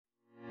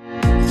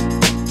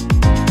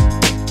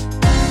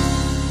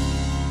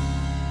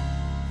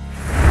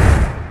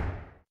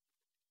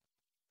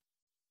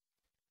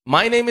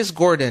My name is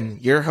Gordon,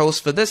 your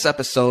host for this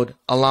episode,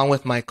 along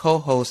with my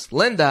co-host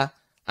Linda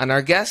and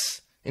our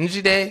guest,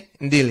 Njide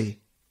Ndili.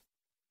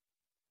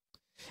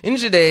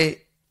 Njide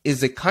is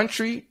the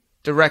country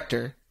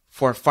director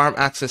for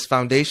PharmAccess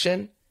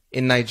Foundation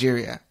in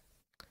Nigeria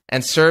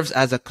and serves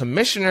as a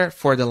commissioner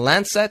for the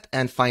Lancet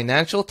and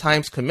Financial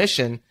Times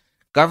Commission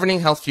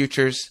Governing Health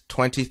Futures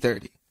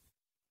 2030.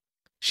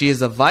 She is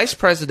the vice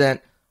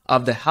president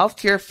of the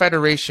Healthcare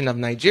Federation of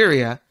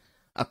Nigeria,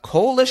 a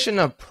coalition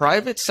of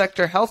private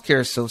sector healthcare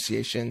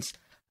associations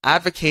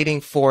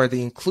advocating for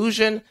the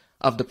inclusion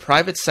of the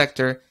private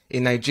sector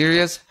in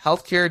Nigeria's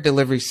healthcare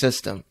delivery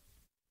system.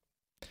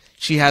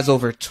 She has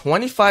over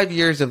 25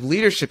 years of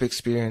leadership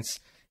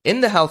experience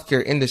in the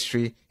healthcare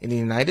industry in the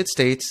United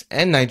States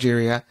and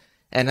Nigeria,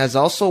 and has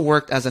also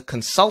worked as a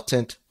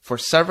consultant for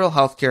several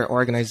healthcare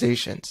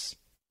organizations.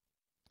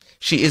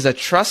 She is a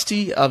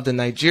trustee of the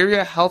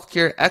Nigeria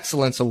Healthcare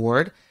Excellence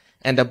Award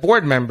and a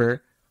board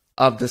member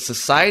of the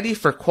Society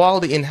for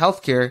Quality in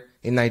Healthcare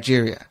in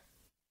Nigeria.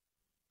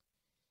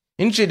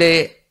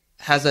 Njide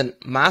has a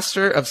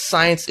Master of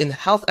Science in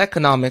Health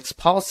Economics,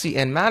 Policy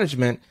and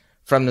Management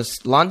from the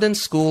London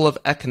School of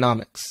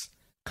Economics,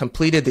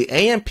 completed the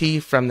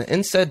AMP from the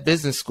INSEAD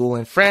Business School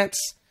in France,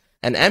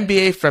 an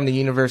MBA from the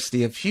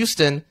University of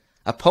Houston,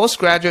 a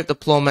postgraduate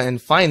diploma in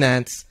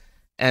finance,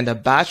 and a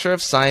Bachelor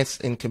of Science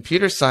in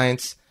Computer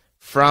Science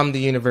from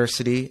the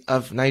University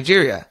of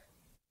Nigeria.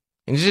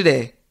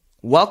 Njide,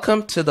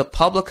 welcome to the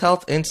Public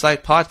Health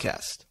Insight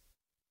Podcast.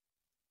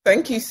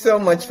 Thank you so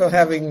much for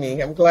having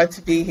me. I'm glad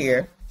to be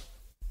here.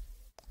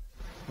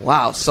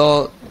 Wow,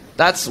 so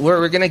that's where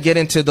we're going to get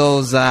into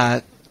those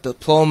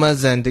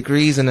diplomas and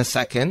degrees in a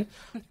second,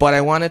 but I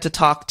wanted to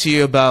talk to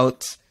you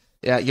about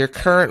your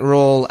current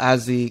role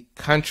as the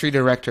country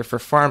director for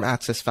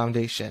PharmAccess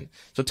Foundation.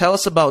 So tell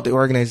us about the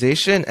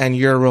organization and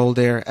your role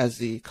there as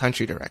the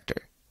country director.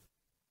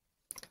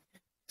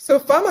 So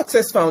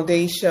PharmAccess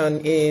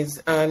Foundation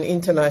is an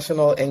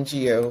international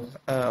NGO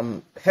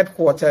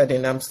headquartered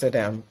in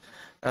Amsterdam.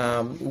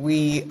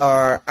 We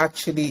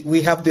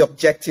have the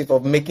objective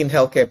of making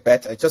healthcare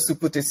better, just to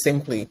put it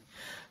simply,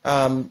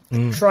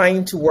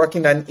 trying to work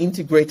in an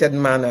integrated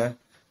manner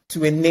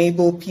to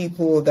enable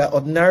people that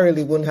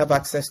ordinarily wouldn't have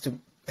access to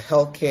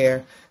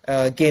healthcare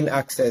gain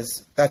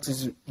access. That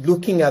is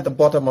looking at the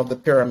bottom of the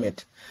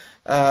pyramid.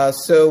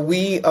 So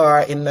we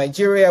are in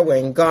Nigeria, we're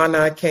in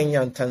Ghana,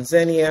 Kenya, and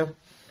Tanzania,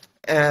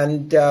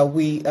 and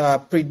we are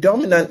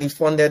predominantly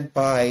funded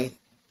by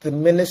the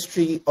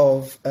Ministry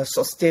of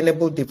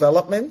Sustainable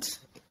Development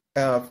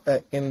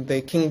in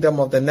the Kingdom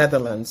of the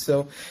Netherlands.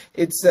 So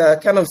it's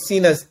kind of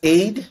seen as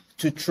aid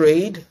to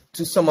trade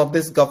to some of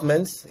these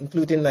governments,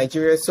 including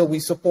Nigeria. So we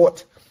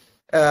support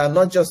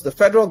not just the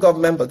federal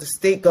government, but the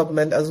state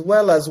government, as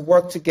well as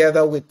work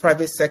together with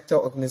private sector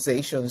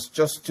organizations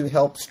just to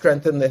help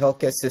strengthen the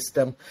healthcare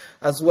system,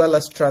 as well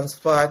as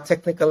transfer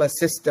technical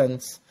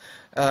assistance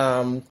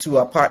to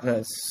our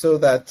partners, so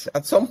that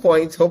at some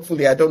point,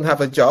 hopefully, I don't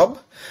have a job,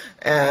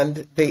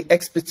 and the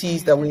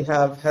expertise that we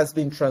have has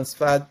been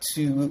transferred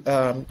to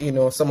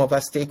some of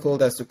our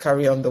stakeholders to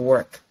carry on the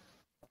work.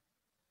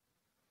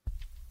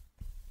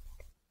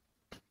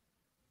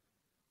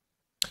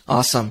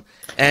 Awesome.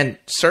 And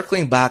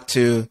circling back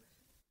to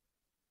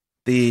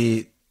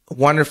the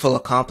wonderful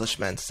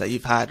accomplishments that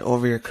you've had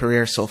over your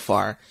career so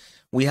far,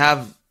 we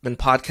have been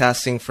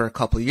podcasting for a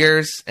couple of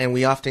years, and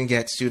we often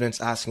get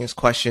students asking us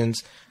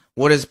questions.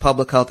 What is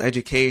public health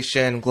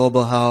education,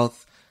 global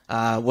health?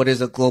 What is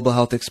a global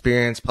health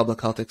experience, public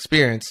health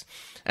experience?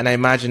 And I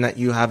imagine that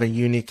you have a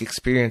unique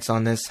experience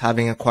on this,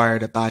 having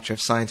acquired a Bachelor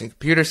of Science in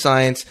Computer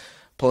Science,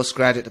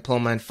 postgraduate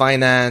diploma in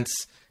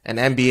finance, an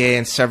MBA,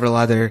 and several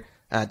other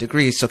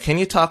degrees. So can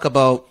you talk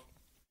about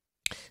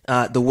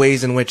the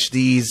ways in which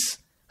these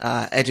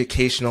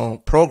educational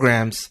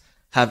programs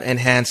have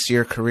enhanced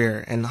your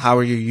career, and how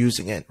are you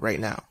using it right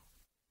now?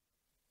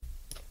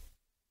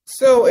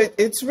 So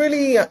it's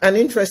really an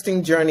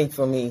interesting journey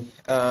for me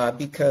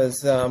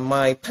because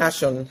my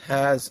passion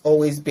has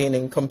always been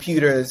in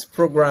computers,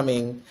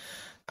 programming.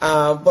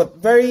 But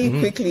very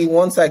quickly,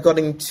 once I got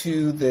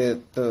into the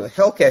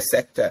healthcare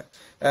sector,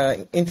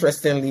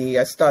 interestingly,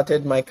 I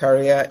started my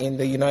career in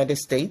the United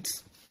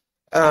States,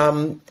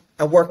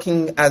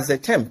 working as a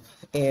temp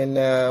in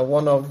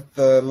one of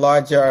the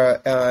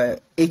larger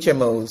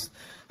HMOs,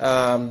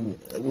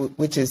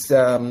 which is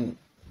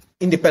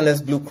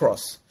Independence Blue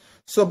Cross.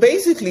 So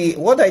basically,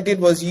 what I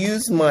did was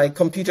use my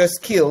computer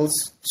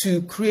skills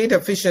to create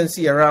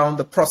efficiency around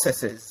the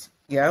processes.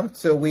 Yeah.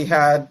 So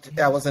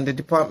I was in the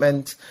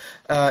department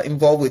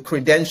involved with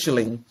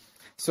credentialing.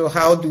 So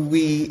how do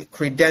we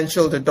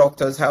credential the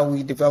doctors? How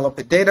we develop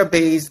a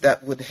database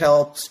that would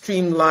help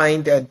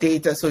streamline their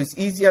data, so it's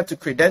easier to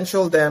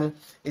credential them.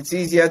 It's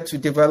easier to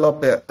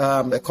develop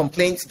a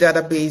complaints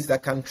database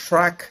that can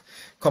track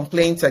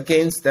complaints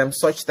against them,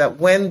 such that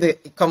when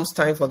it comes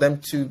time for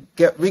them to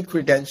get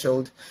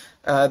re-credentialed,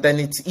 then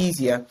it's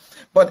easier.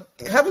 But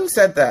having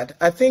said that,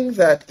 I think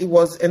that it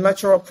was a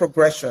natural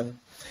progression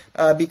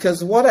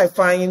because what I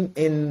find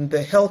in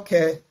the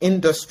healthcare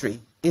industry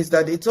is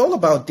that it's all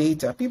about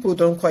data. People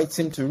don't quite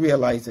seem to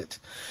realize it.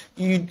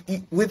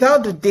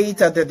 Without the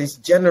data that is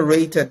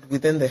generated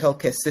within the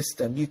healthcare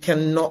system, you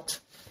cannot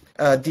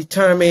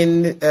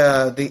determine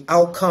the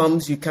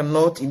outcomes, you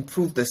cannot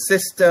improve the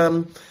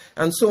system,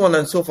 and so on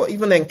and so forth,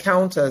 even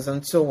encounters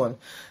and so on.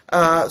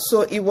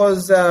 So it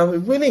was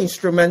really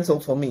instrumental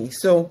for me.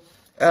 So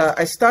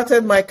I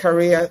started my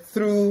career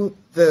through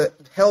the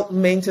health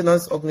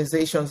maintenance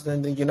organizations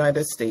in the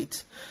United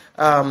States.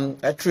 I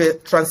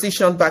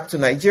transitioned back to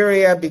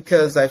Nigeria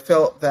because I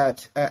felt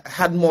that I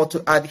had more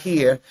to add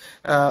here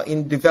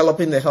in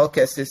developing the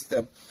healthcare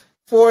system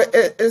for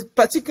a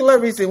particular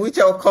reason, which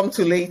I'll come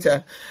to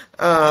later.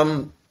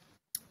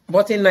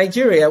 But in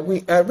Nigeria,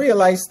 I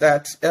realized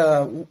that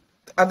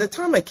at the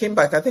time I came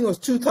back, I think it was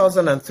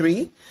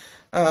 2003,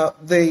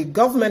 the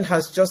government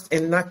has just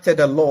enacted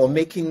a law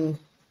making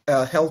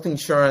health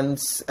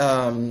insurance,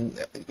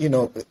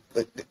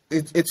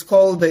 it's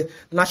called the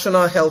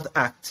National Health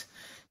Act,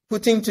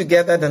 putting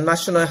together the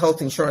National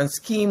Health Insurance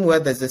Scheme, where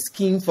there's a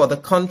scheme for the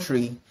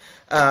country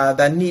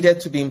that needed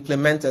to be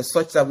implemented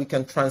such that we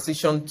can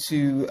transition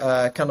to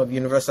kind of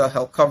universal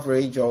health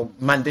coverage or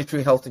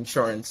mandatory health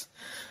insurance.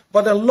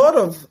 But a lot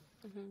of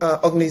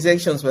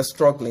organizations were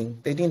struggling.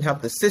 They didn't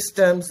have the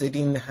systems. They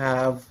didn't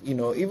have,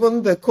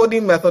 even the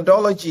coding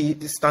methodology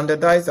is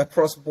standardized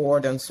across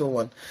board and so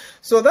on.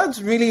 So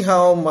that's really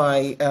how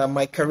my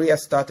career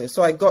started.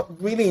 So I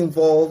got really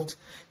involved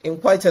in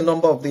quite a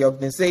number of the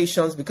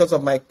organizations because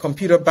of my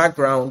computer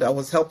background. I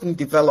was helping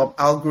develop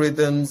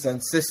algorithms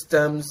and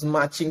systems,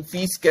 matching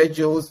fee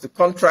schedules, the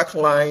contract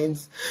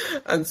lines,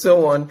 and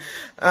so on.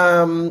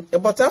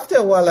 But after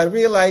a while, I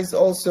realized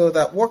also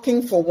that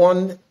working for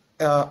one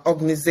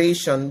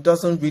organization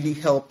doesn't really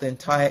help the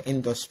entire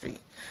industry.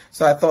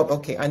 So I thought,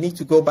 okay, I need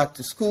to go back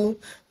to school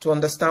to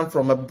understand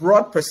from a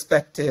broad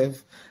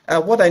perspective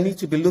what I need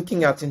to be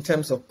looking at in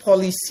terms of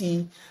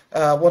policy,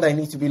 what I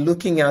need to be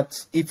looking at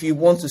if you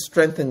want to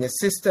strengthen a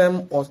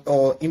system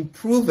or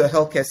improve a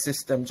healthcare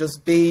system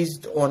just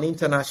based on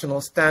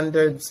international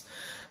standards.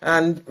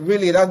 And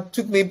really that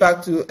took me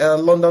back to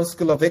London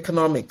School of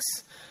Economics,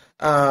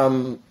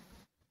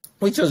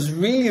 which was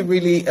really,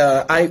 really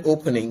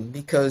eye-opening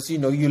because,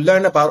 you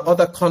learn about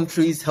other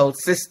countries' health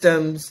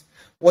systems,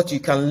 what you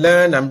can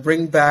learn and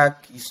bring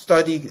back. You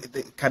study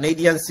the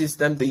Canadian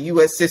system, the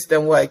US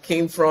system where I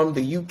came from,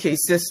 the UK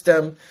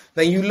system.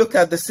 Then you look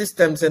at the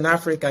systems in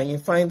Africa and you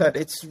find that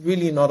it's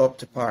really not up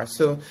to par.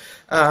 So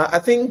I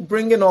think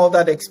bringing all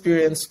that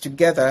experience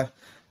together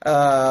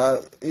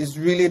is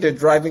really the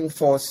driving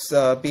force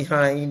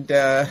behind,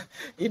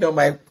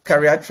 my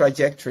career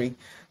trajectory.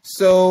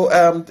 So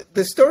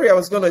the story I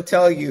was going to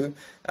tell you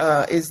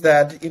is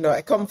that,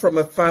 I come from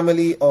a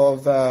family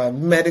of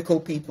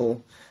medical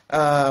people.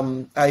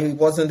 I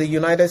was in the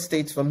United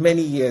States for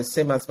many years,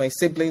 same as my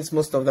siblings.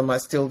 Most of them are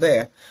still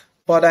there.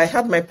 But I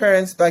had my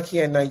parents back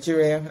here in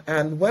Nigeria.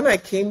 And when I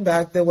came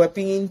back, they were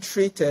being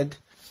treated.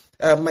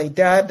 My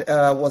dad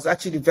was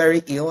actually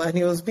very ill and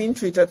he was being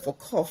treated for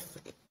cough.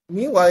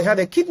 Meanwhile, he had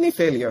a kidney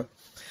failure.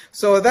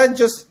 So that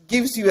just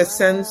gives you a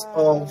sense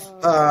of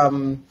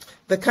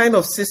the kind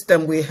of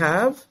system we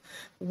have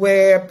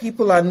where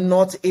people are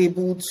not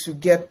able to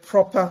get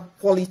proper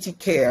quality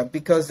care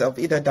because of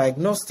either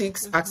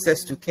diagnostics,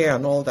 access to care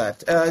and all that.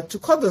 To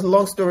cut the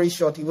long story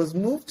short, he was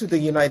moved to the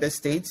United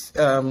States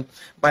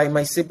by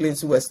my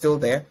siblings who were still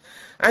there.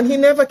 And he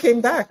never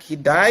came back. He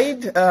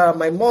died.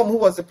 My mom, who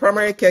was the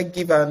primary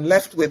caregiver and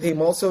left with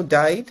him, also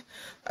died.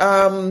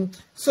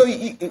 So,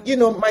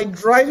 my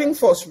driving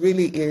force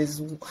really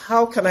is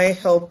how can I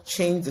help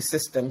change the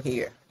system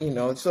here,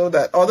 so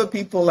that other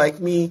people like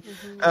me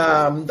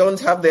don't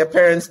have their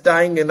parents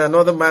dying in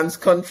another man's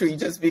country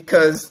just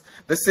because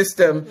the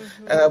system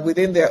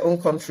within their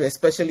own country,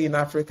 especially in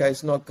Africa,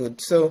 is not good.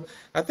 So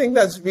I think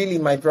that's really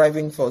my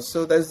driving force.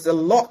 So there's a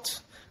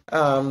lot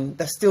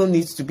that still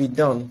needs to be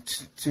done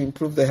to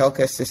improve the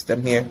healthcare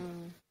system here.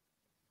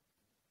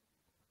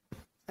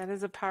 That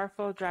is a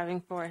powerful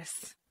driving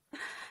force.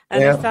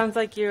 And It sounds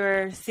like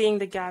you're seeing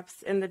the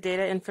gaps in the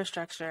data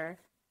infrastructure.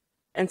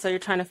 And so you're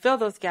trying to fill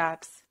those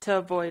gaps to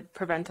avoid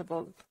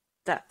preventable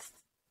deaths.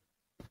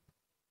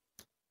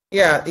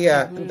 Yeah.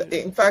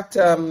 In fact,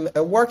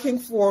 working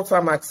for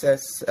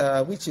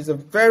PharmAccess, which is a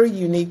very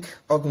unique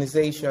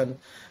organization,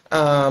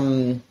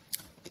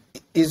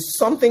 is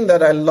something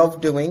that I love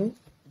doing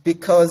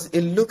because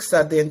it looks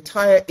at the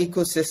entire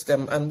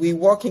ecosystem and we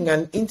work in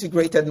an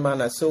integrated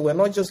manner. So we're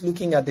not just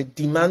looking at the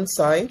demand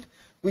side,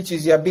 which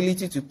is the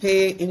ability to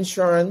pay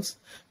insurance,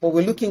 but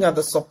we're looking at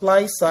the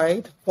supply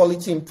side,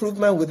 quality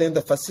improvement within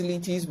the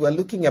facilities. We're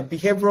looking at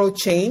behavioral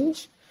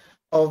change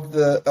of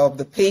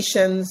the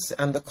patients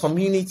and the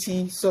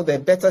community so they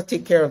better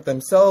take care of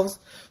themselves.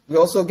 We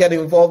also get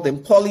involved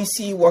in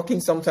policy,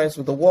 working sometimes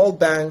with the World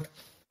Bank,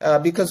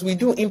 because we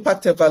do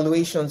impact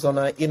evaluations on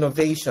our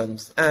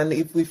innovations. And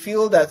if we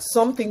feel that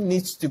something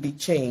needs to be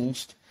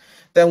changed,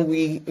 then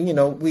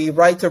we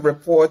write a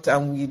report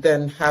and we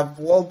then have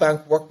World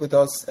Bank work with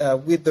us,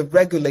 with the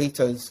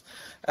regulators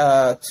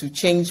to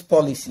change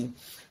policy.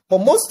 But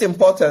most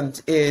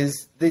important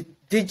is the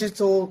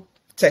digital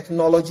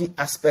technology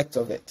aspect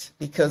of it,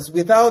 because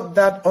without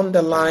that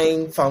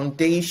underlying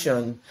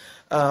foundation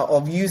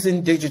of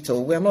using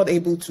digital, we're not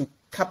able to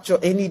capture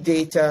any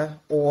data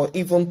or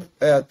even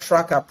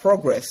track our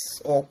progress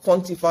or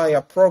quantify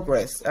our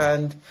progress.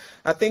 And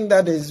I think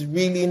that is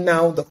really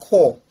now the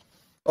core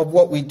of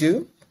what we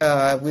do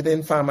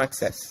within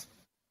PharmAccess.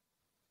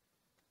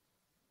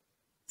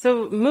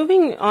 So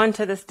moving on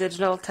to this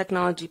digital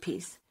technology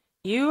piece,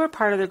 you were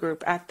part of the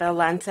group at the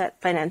Lancet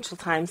Financial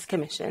Times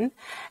Commission,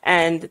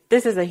 and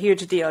this is a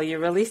huge deal. You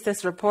released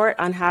this report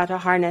on how to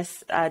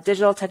harness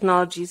digital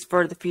technologies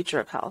for the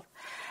future of health.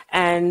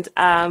 And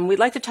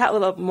we'd like to chat a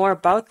little more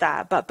about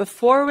that. But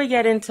before we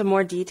get into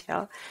more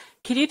detail,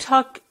 could you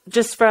talk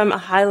just from a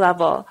high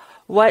level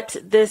what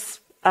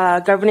this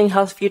Governing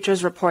Health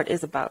Futures report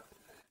is about?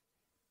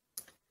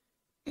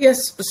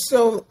 Yes,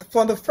 so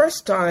for the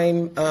first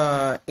time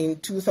in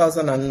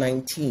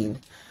 2019,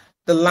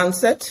 the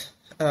Lancet,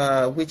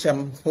 which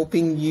I'm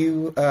hoping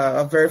you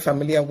are very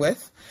familiar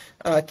with,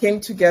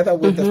 came together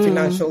with the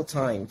Financial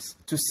Times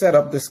to set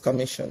up this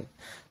commission.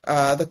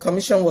 The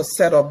commission was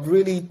set up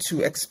really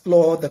to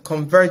explore the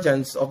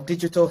convergence of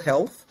digital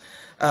health,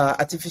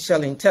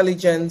 artificial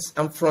intelligence,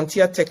 and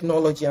frontier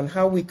technology, and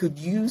how we could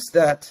use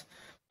that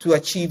to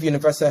achieve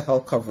universal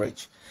health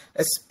coverage,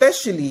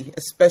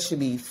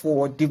 especially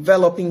for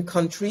developing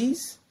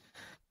countries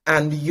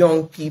and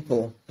young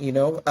people,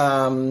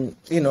 and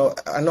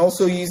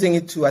also using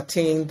it to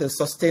attain the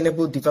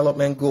Sustainable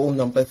Development Goal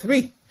number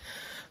 3.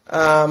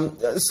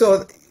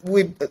 So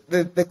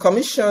the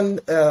commission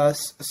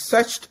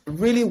searched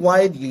really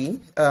widely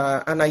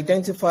and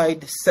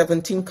identified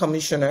 17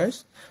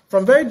 commissioners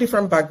from very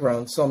different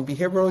backgrounds, some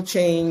behavioral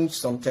change,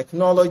 some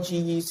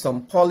technology,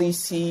 some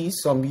policy,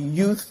 some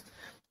youth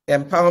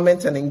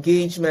empowerment and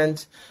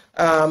engagement.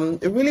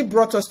 It really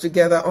brought us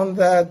together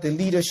under the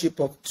leadership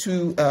of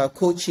two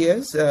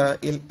co-chairs,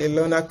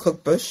 Ilona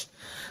Cookbush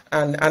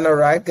and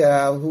Anurag,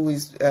 who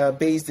is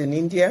based in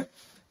India.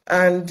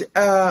 And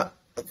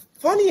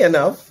funny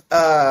enough,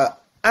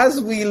 as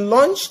we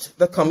launched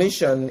the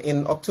commission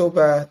in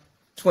October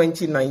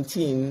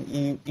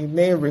 2019, you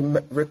may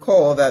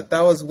recall that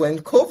was when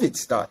COVID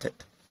started.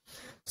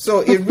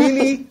 So it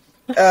really,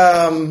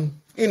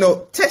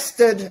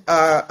 tested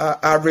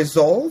our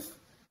resolve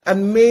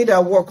and made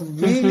our work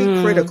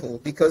really critical,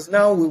 because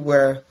now we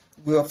were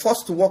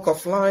forced to work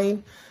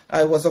offline.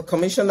 It was a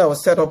commission that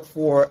was set up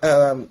for,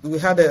 we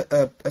had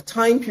a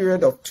time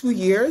period of 2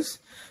 years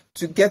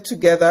to get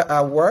together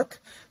our work.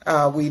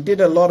 We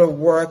did a lot of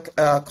work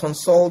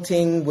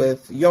consulting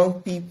with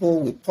young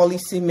people, with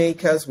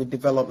policymakers, with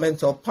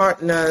developmental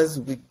partners,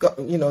 with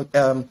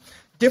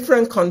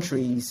different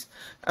countries.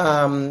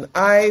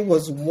 I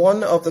was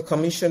one of the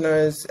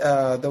commissioners.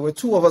 There were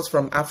 2 of us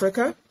from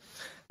Africa,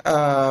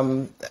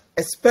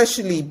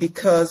 especially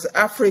because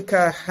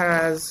Africa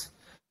has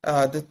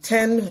the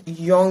 10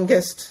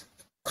 youngest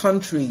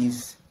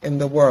countries in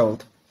the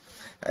world.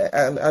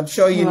 I'm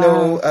sure you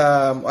know,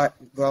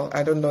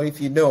 I don't know if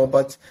you know,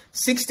 but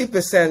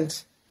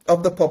 60%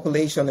 of the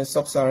population in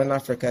sub-Saharan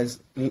Africa is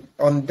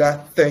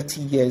under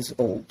 30 years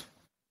old.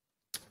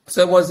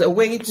 So it was a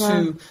way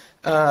to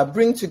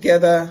bring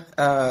together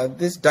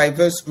this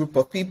diverse group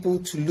of people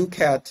to look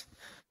at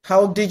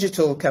how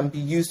digital can be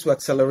used to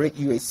accelerate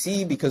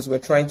UHC, because we're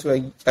trying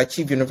to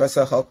achieve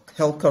universal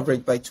health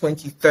coverage by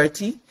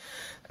 2030.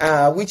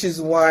 Which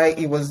is why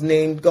it was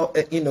named,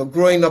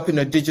 growing up in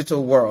a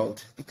digital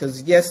world.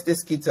 Because yes,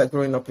 these kids are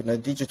growing up in a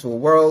digital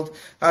world.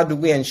 How do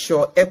we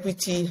ensure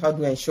equity? How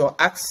do we ensure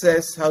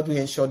access? How do we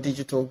ensure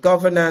digital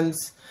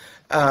governance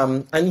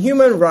and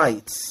human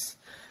rights?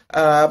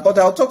 But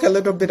I'll talk a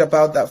little bit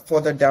about that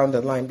further down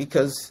the line,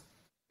 because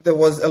there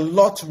was a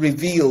lot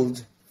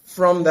revealed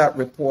from that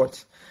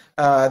report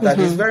that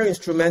is very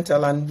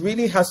instrumental and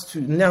really has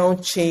to now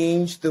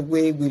change the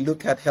way we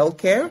look at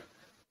healthcare.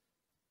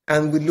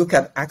 And we look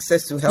at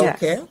access to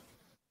healthcare.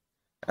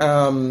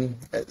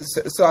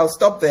 Yes. So I'll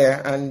stop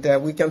there, and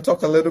we can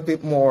talk a little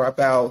bit more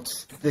about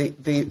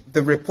the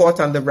report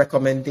and the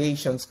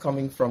recommendations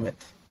coming from it.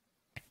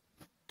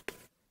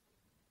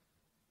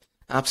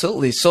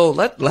 Absolutely. So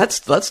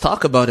let's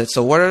talk about it.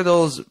 So what are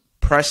those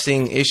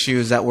pressing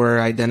issues that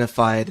were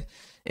identified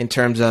in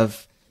terms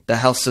of the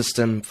health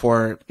system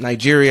for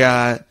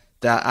Nigeria,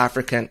 the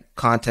African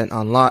continent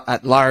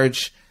at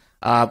large?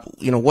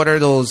 What are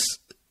those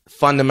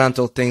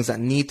fundamental things that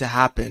need to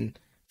happen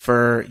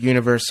for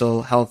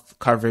universal health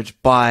coverage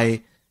by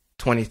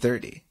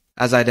 2030,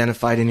 as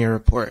identified in your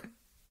report?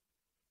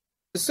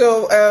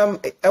 So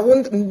I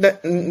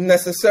wouldn't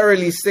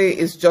necessarily say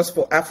it's just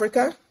for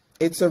Africa.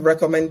 It's a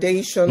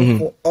recommendation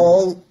for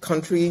all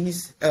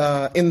countries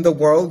in the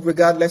world,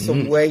 regardless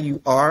of where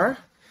you are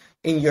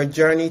in your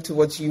journey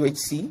towards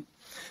UHC.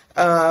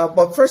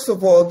 But first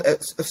of all,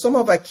 some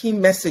of our key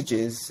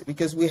messages,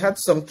 because we had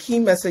some key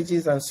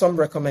messages and some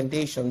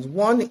recommendations.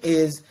 One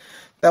is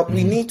that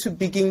we need to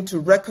begin to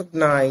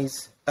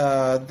recognize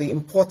the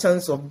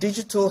importance of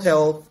digital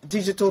health,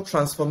 digital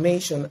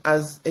transformation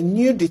as a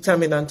new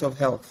determinant of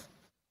health.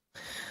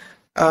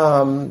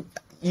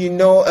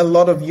 a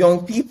lot of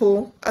young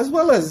people as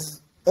well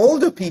as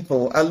older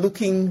people are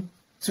looking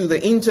to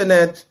the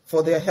internet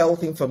for their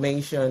health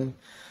information.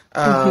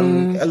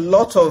 A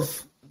lot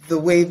of the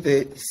way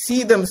they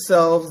see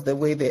themselves, the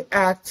way they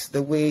act,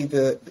 the way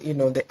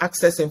they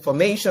access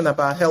information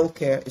about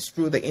healthcare is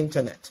through the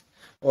internet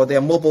or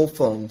their mobile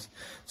phones.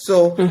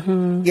 So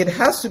it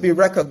has to be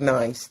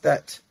recognized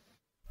that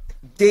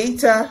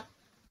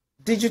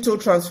digital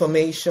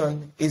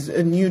transformation is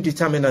a new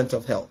determinant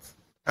of health.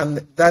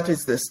 And that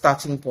is the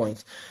starting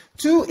point.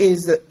 2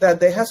 is that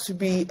there has to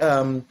be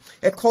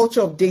a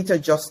culture of data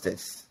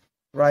justice,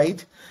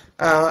 right?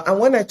 And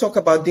when I talk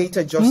about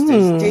data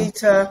justice,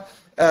 data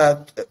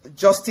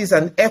justice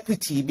and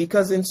equity,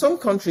 because in some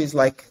countries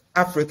like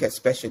Africa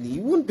especially,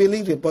 you wouldn't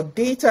believe it, but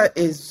data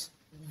is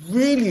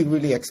really,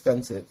 really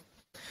expensive.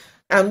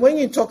 And when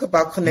you talk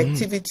about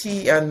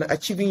connectivity and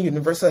achieving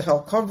universal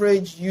health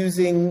coverage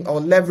using or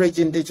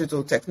leveraging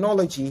digital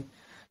technology,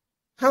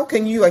 how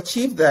can you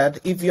achieve that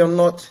if you're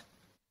not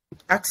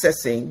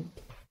accessing,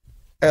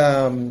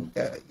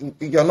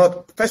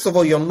 first of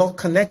all, you're not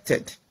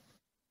connected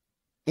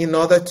in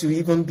order to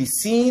even be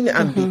seen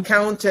and be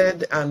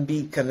counted and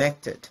be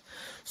connected.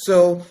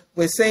 So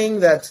we're saying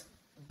that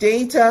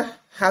data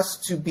has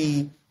to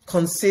be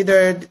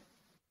considered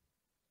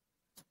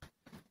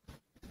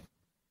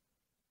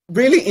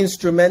really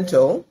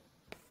instrumental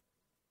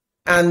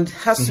and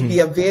has to be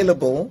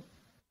available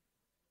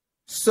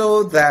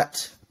so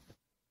that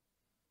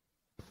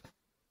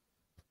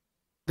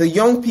the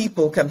young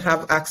people can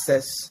have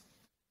access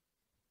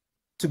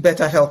to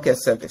better healthcare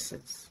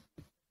services.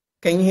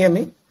 Can you hear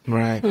me?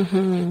 Right.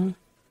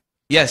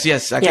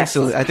 Yes, I can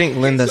still. I think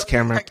Linda's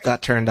camera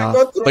got turned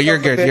off, but you're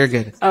good. You're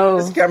good. Oh,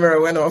 this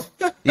camera went off.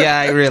 Yeah,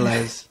 I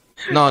realize.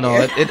 No,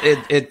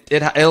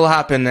 it'll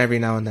happen every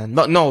now and then.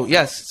 But no,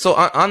 yes. So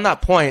on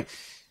that point,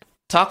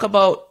 talk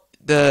about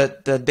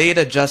the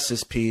data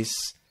justice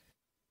piece.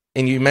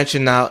 And you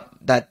mentioned now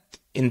that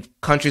in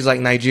countries like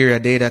Nigeria,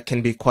 data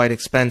can be quite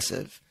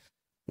expensive.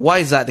 Why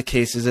is that the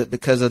case? Is it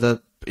because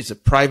of is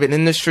it private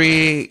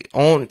industry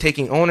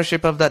taking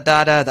ownership of that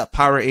data, that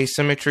power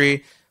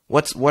asymmetry?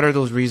 What are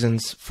those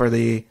reasons for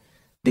the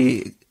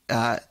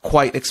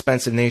quite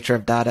expensive nature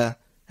of data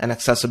and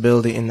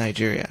accessibility in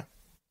Nigeria?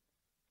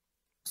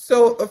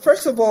 So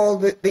first of all,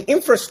 the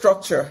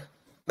infrastructure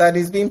that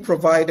is being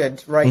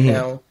provided right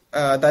now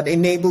that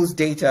enables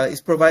data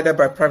is provided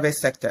by private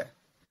sector.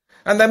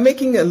 And they're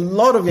making a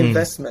lot of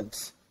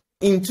investments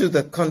into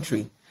the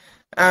country.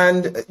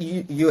 And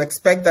you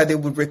expect that they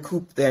would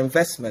recoup their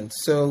investment.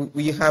 So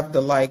we have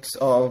the likes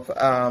of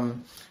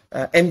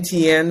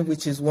MTN,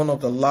 which is one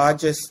of the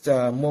largest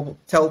mobile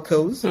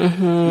telcos.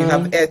 You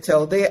have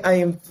Airtel. They are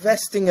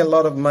investing a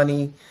lot of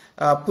money,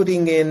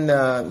 putting in,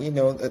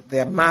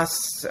 their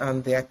masts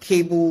and their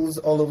cables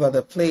all over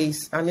the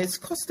place, and it's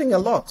costing a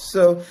lot.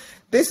 So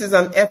this is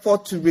an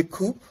effort to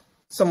recoup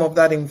some of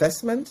that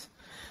investment.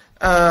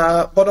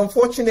 But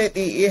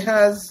unfortunately, it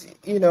has,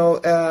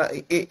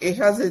 it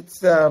has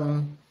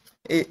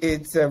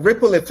its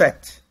ripple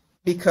effect,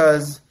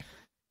 because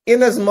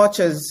in as much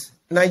as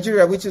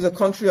Nigeria, which is a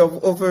country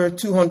of over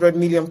 200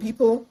 million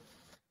people,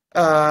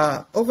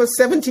 over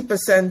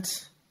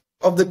 70%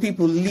 of the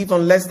people live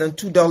on less than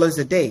 $2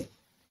 a day.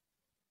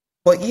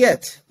 But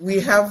yet we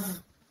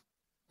have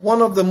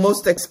one of the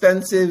most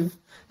expensive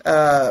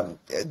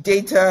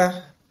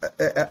data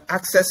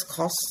access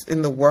costs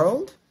in the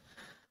world.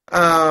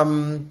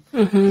 And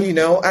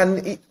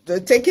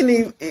taking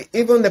it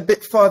even a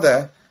bit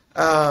further,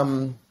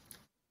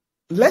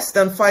 less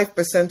than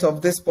 5%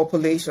 of this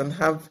population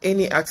have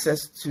any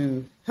access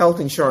to health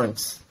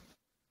insurance.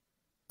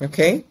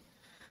 Okay?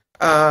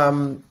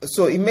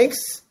 So it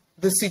makes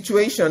the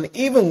situation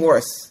even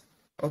worse.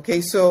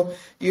 Okay, so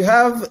you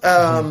have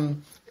a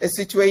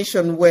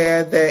situation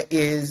where there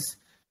is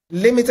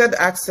limited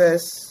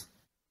access,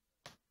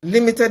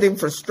 limited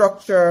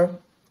infrastructure.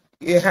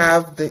 You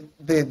have the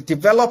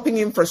developing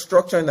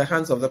infrastructure in the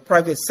hands of the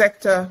private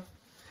sector.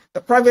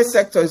 The private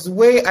sector is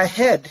way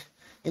ahead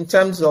in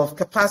terms of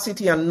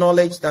capacity and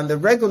knowledge than the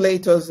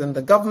regulators and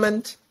the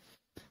government.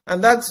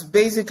 And that's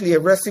basically a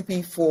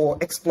recipe for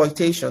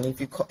exploitation,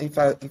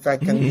 if I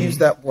can use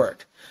that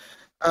word.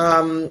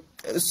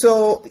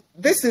 So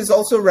this is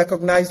also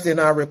recognized in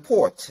our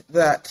report,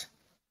 that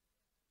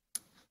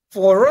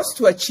for us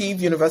to achieve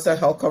universal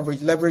health coverage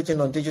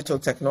leveraging on digital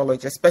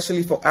technology,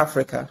 especially for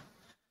Africa,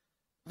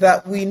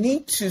 that we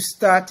need to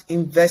start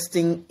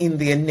investing in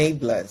the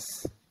enablers.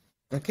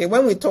 Okay,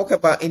 when we talk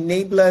about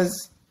enablers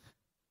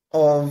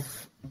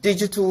of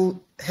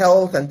digital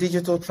health and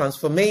digital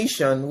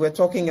transformation, we're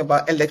talking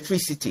about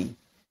electricity.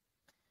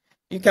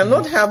 You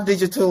cannot have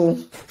digital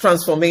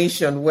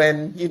transformation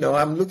when,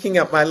 I'm looking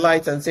at my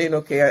light and saying,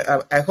 okay,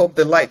 I hope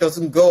the light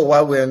doesn't go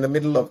while we're in the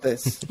middle of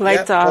this.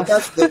 Lights off. But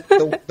that's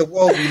the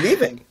world we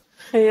live in.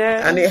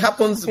 Yeah. And it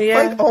happens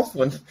quite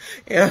often.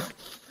 Yeah.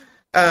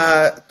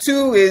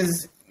 2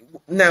 is,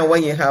 now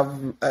when you have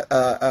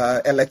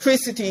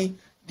electricity,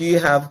 do you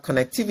have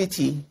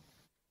connectivity?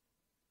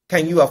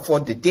 Can you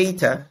afford the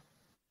data?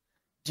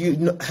 Do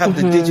you have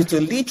the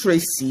digital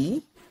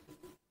literacy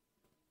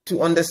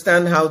to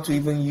understand how to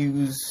even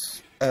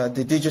use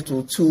the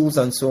digital tools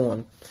and so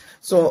on.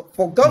 So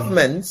for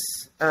governments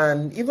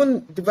and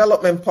even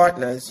development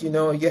partners, you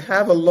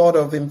have a lot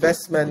of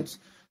investment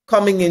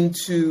coming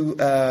into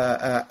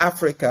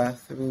Africa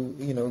through,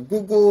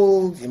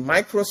 Google,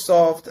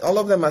 Microsoft. All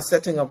of them are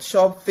setting up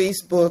shop,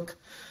 Facebook.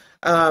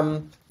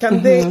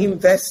 Can they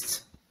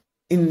invest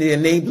in the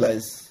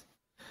enablers?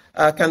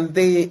 Can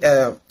they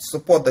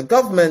support the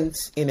government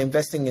in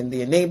investing in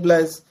the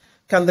enablers?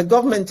 Can the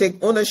government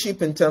take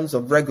ownership in terms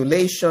of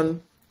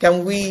regulation?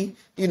 Can we,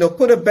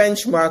 put a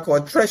benchmark or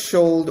a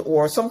threshold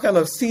or some kind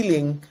of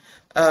ceiling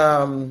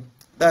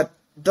that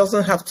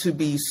doesn't have to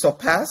be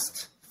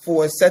surpassed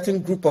for a certain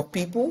group of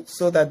people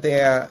so that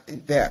they are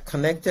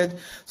connected?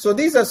 So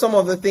these are some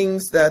of the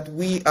things that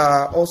we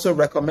are also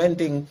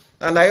recommending.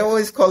 And I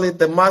always call it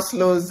the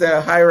Maslow's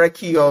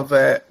hierarchy of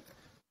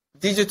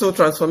digital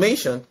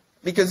transformation,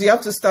 because you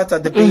have to start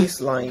at the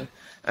baseline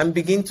and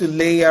begin to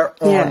layer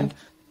on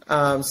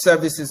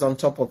services on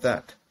top of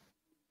that.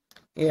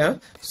 Yeah.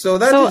 So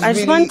that is I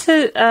just want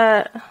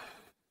to.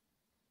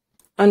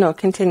 Oh no!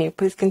 Continue.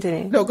 Please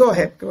continue. No, go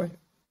ahead. Go ahead.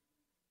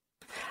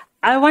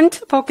 I want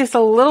to focus a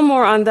little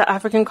more on the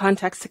African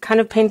context to kind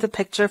of paint the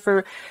picture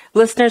for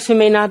listeners who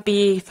may not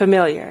be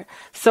familiar.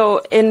 So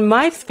in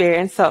my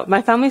experience,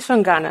 my family's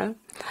from Ghana.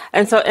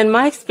 And so in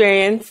my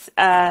experience,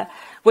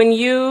 when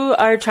you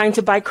are trying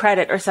to buy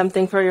credit or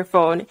something for your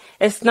phone,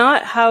 it's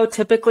not how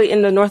typically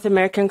in the North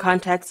American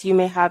context you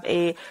may have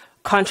a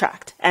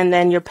contract and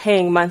then you're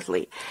paying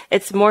monthly.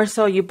 It's more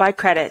so you buy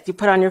credit, you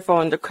put on your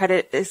phone, the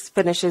credit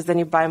finishes, then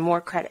you buy more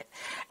credit.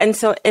 And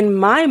so in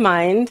my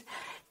mind,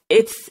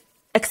 it's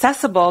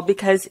accessible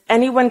because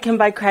anyone can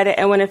buy credit,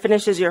 and when it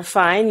finishes, you're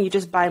fine. You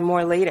just buy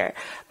more later.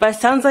 But it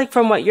sounds like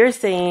from what you're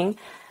saying,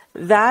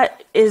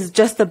 that is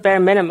just the bare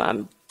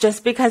minimum.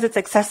 Just because it's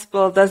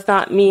accessible does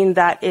not mean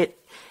that it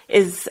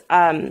is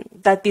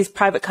that these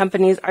private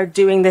companies are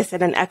doing this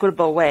in an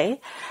equitable way.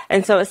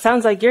 And so it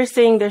sounds like you're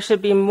saying there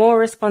should be more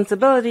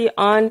responsibility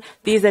on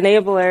these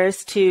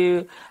enablers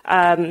to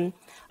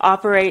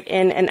operate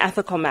in an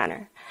ethical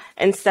manner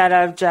instead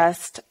of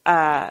just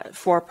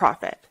for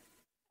profit.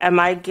 Am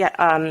I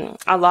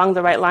along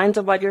the right lines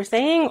of what you're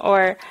saying,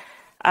 or?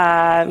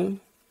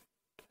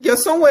 You're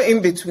somewhere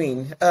in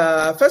between.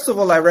 First of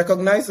all, I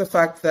recognize the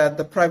fact that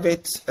the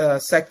private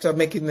sector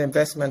making the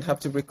investment have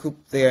to recoup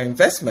their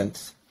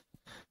investment.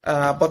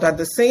 But at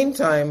the same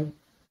time,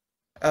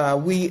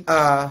 we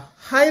are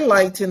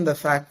highlighting the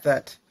fact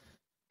that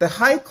the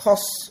high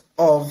cost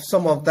of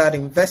some of that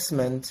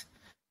investment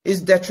is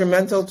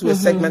detrimental to a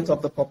segment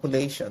of the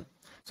population.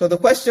 So the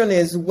question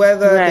is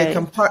whether they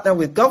can partner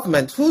with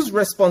government. Whose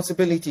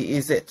responsibility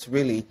is it,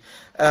 really?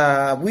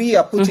 We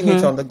are putting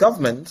it on the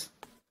government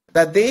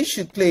that they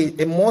should play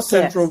a more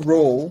central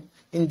role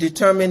in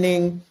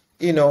determining,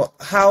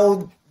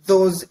 how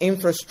those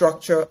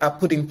infrastructure are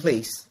put in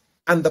place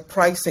and the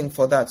pricing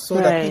for that, so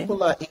that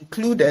people are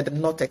included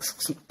and not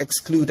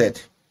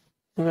excluded.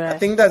 I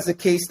think that's the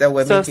case that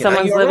we're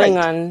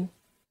making.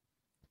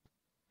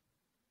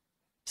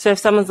 So if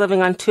someone's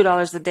living on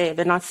 $2 a day,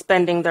 they're not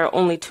spending their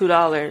only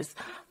 $2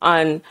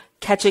 on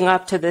catching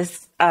up to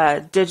this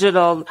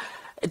digital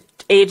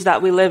age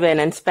that we live in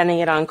and spending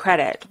it on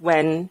credit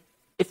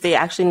if they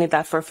actually need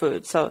that for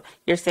food. So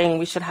you're saying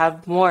we should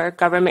have more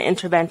government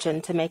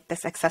intervention to make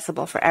this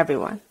accessible for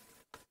everyone.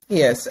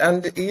 Yes,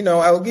 and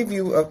I'll give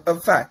you a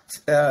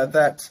fact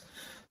that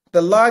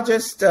the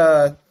largest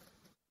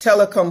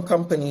telecom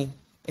company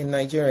in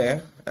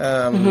Nigeria,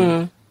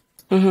 MTN,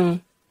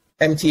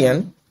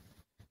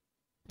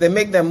 they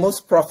make their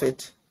most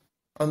profit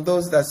on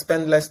those that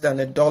spend less than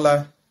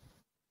 $1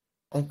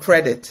 on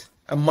credit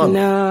a month.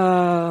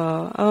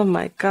 No, oh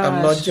my gosh.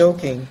 I'm not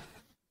joking.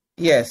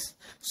 Yes.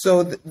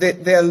 So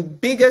their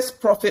biggest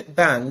profit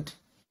band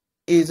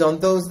is on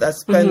those that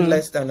spend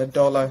less than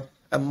 $1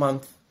 a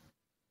month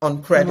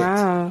on credit.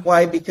 Wow.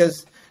 Why?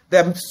 Because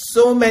there are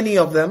so many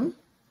of them,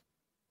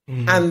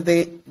 and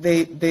they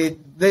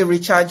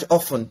recharge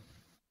often,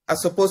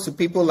 as opposed to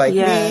people like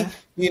me.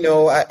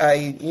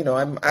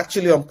 I'm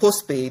actually on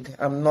postpaid.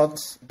 I'm not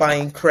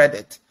buying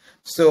credit,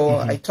 so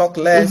I talk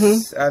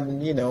less,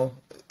 and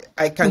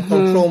I can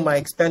control my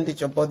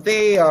expenditure. But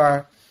they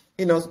are,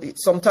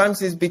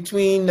 sometimes it's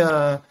between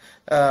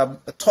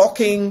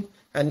talking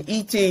and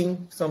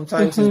eating.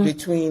 Sometimes it's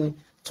between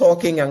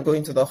talking and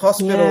going to the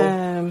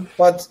hospital.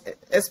 But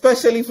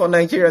especially for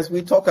Nigerians,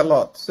 we talk a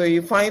lot. So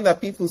you find that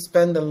people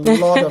spend a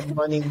lot of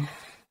money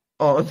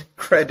on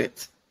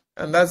credit.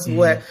 And that's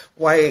why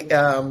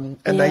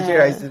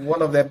Nigeria is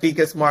one of their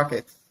biggest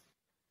markets.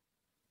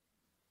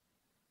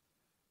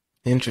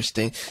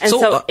 Interesting. And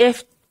so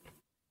if...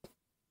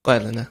 Go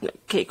ahead, Linda.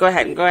 Okay, go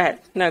ahead.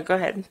 No, go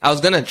ahead. I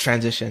was going to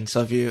transition.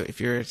 So if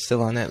you're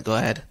still on it, go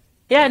ahead.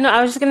 Yeah, no,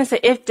 I was just going to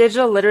say, if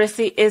digital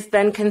literacy is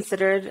then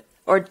considered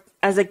or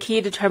as a key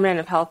determinant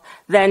of health,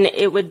 then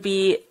it would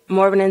be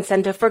more of an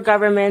incentive for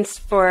governments,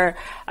 for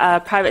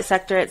private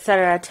sector, et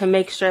cetera, to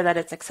make sure that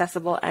it's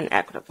accessible and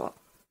equitable.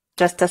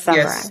 Just to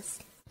summarize.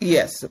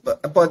 Yes,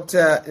 but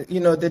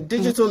the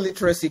digital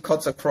literacy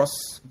cuts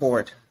across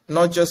board,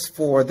 not just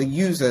for the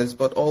users,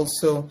 but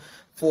also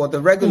for the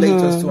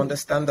regulators to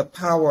understand the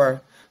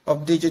power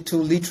of digital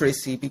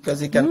literacy,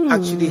 because it can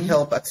actually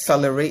help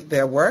accelerate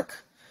their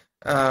work,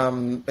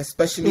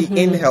 especially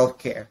in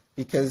healthcare,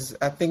 because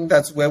I think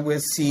that's where we're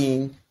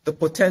seeing the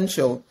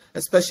potential,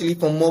 especially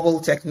for mobile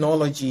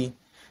technology,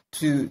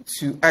 to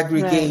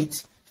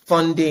aggregate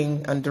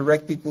funding and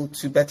direct people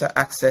to better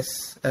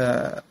access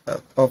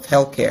of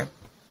healthcare.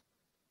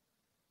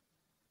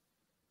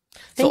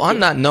 So on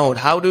that note,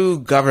 how do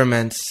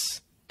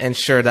governments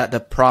ensure that the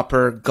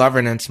proper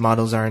governance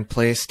models are in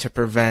place to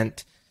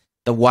prevent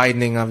the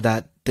widening of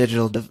that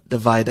digital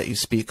divide that you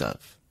speak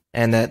of,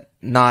 and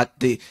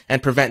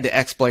prevent the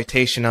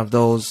exploitation of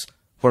those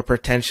who are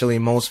potentially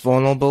most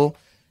vulnerable?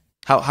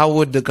 How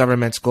would the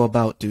governments go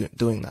about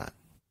doing that?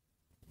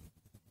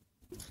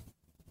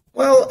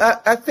 Well,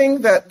 I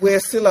think that we're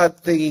still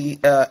at the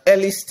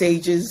early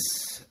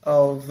stages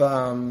of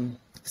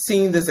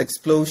seeing this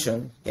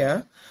explosion.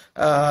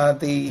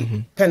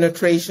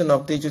 Penetration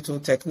of digital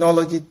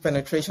technology,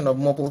 penetration of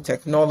mobile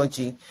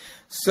technology.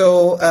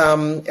 So,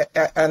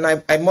 and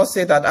I must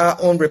say that our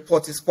own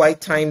report is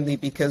quite timely,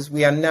 because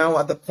we are now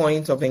at the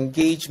point of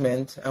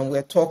engagement, and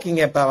we're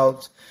talking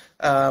about,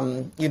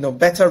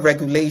 better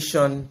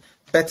regulation,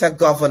 better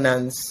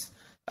governance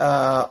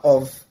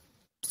of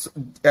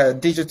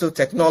digital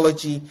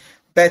technology,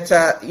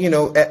 better,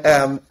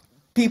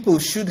 people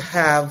should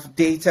have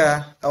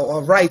data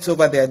or rights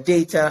over their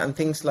data and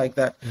things like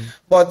that.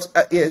 But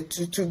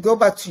to go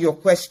back to your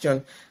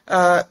question,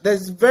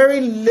 there's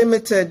very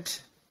limited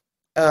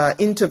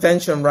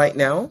intervention right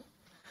now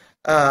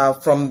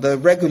from the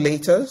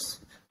regulators.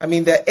 I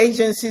mean, there are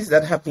agencies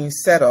that have been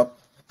set up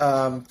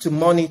to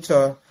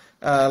monitor,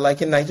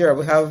 like in Nigeria,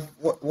 we have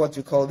what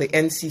you call the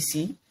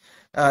NCC.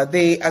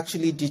 They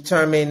actually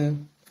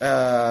determine,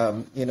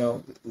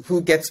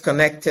 who gets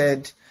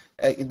connected,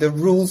 the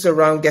rules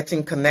around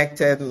getting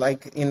connected.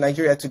 Like in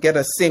Nigeria, to get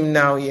a SIM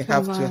now, you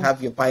have to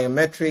have your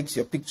biometrics,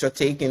 your picture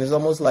taken. It's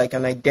almost like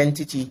an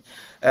identity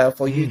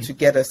for you to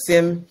get a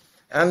SIM.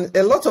 And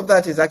a lot of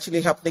that is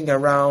actually happening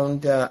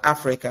around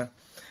Africa.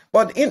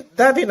 But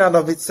that in and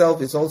of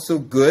itself is also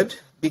good,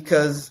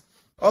 because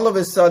all of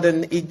a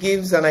sudden it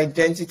gives an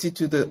identity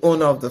to the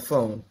owner of the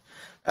phone.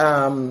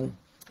 When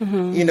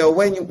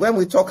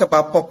we talk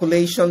about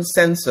population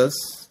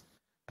census,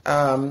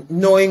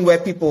 knowing where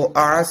people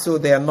are so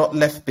they are not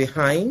left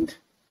behind,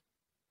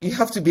 you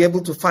have to be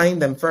able to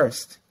find them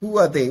first. Who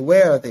are they?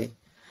 Where are they?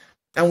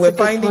 And we're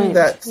finding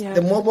that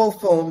the mobile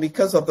phone,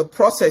 because of the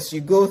process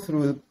you go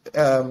through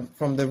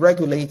from the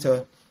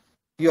regulator,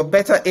 you're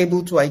better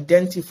able to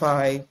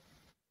identify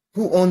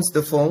who owns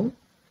the phone.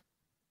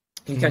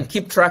 You can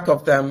keep track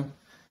of them.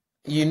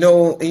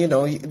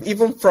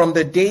 Even from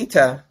the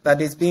data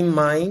that is being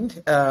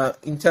mined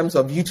in terms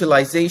of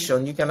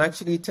utilization, you can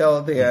actually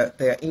tell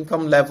their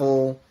income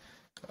level,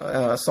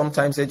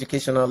 sometimes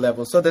educational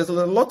level. So there's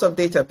a lot of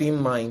data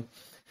being mined.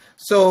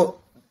 So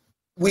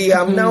we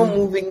are now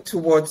moving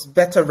towards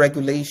better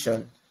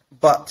regulation,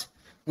 but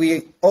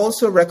we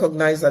also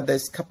recognize that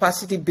there's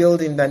capacity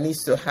building that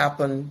needs to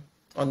happen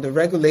on the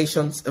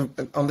regulations,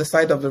 on the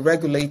side of the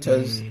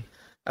regulators.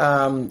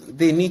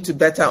 They need to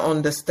better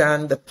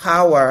understand the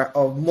power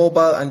of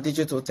mobile and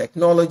digital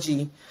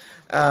technology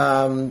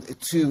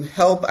to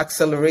help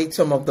accelerate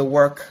some of the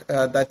work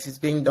that is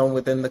being done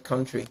within the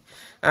country.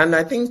 And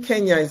I think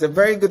Kenya is a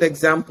very good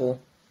example.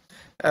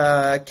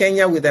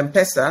 Kenya with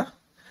M-Pesa,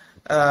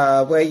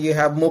 where you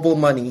have mobile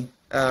money.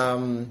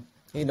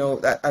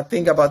 I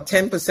think about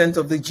 10%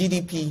 of the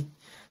GDP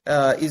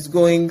is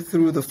going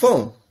through the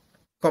phone,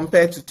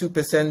 compared to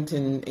 2%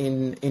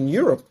 in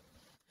Europe.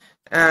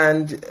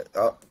 And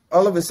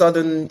all of a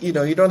sudden, you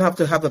don't have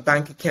to have a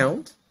bank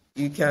account.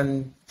 You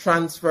can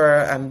transfer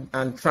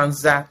and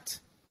transact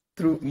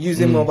through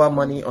using mobile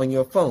money on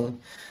your phone.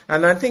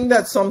 And I think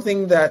that's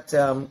something that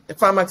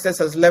PharmAccess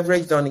has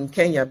leveraged on in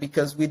Kenya,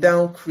 because we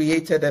now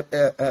created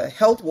a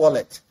health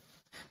wallet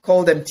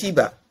called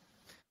Mtiba,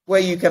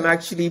 where you can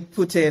actually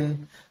put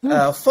in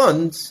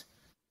funds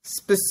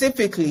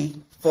specifically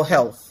for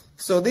health.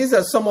 So these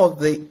are some of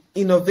the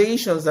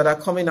innovations that are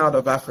coming out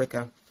of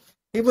Africa.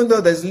 Even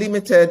though there's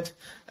limited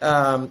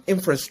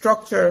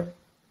infrastructure,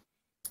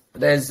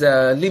 there's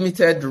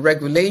limited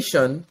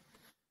regulation,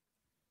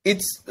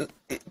 it's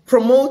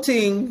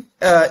promoting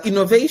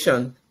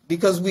innovation,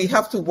 because we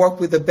have to work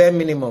with the bare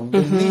minimum,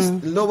 the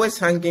least, lowest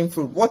hanging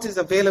fruit. What is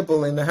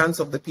available in the hands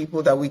of the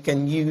people that we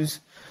can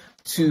use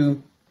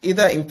to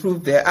either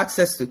improve their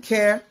access to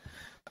care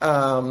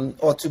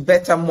or to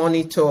better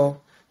monitor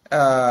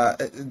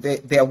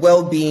their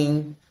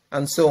well-being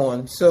and so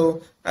on.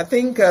 So I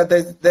think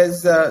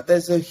there's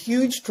a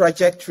huge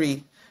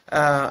trajectory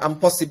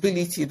and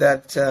possibility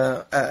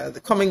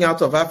that coming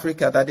out of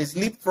Africa that is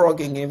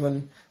leapfrogging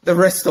even the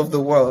rest of the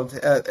world.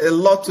 A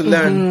lot to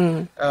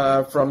learn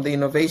from the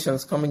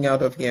innovations coming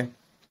out of here.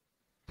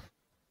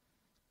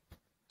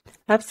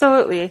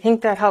 Absolutely. I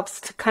think that helps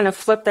to kind of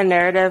flip the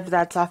narrative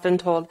that's often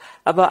told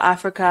about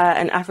Africa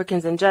and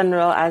Africans in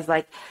general as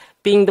like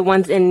being the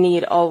ones in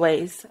need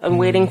always and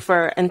waiting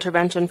for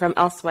intervention from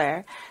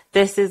elsewhere.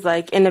 This is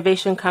like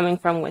innovation coming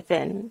from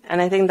within.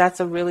 And I think that's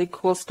a really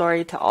cool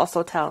story to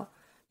also tell,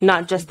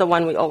 not just the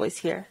one we always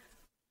hear.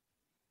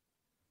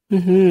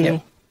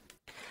 Yep.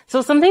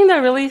 So something that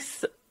really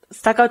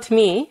stuck out to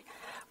me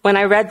when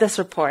I read this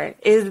report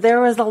is there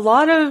was a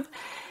lot of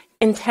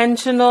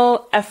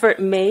intentional effort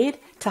made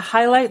to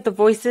highlight the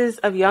voices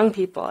of young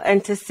people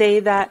and to say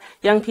that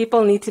young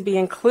people need to be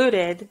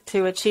included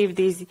to achieve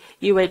these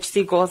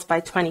UHC goals by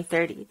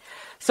 2030.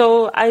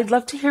 So I'd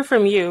love to hear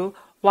from you.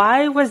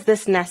 Why was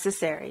this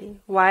necessary?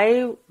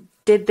 Why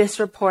did this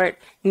report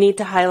need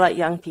to highlight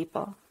young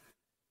people?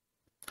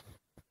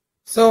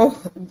 So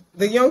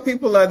the young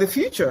people are the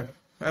future.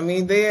 I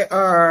mean, they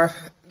are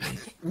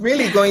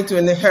really going to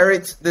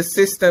inherit the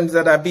systems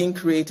that are being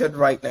created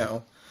right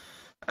now.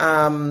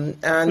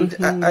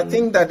 I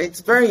think that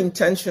it's very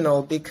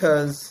intentional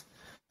because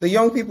the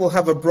young people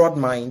have a broad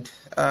mind.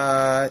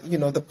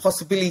 The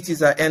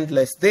possibilities are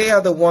endless. They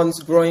are the ones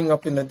growing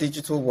up in a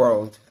digital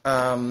world.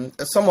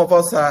 Some of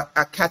us are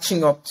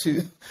catching up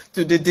to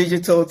the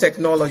digital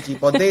technology,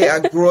 but they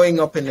are growing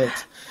up in it.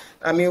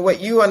 I mean, what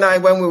you and I,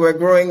 when we were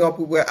growing up,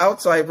 we were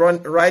outside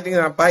riding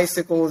our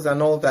bicycles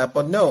and all that.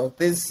 But no,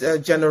 this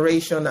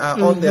generation are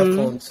on their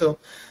phones. So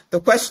the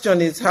question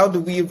is, how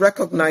do we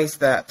recognize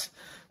that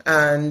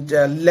and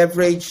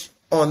leverage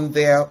on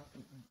their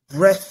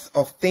breadth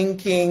of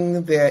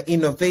thinking, their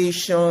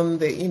innovation,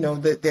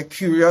 their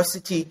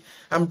curiosity,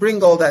 and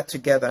bring all that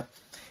together?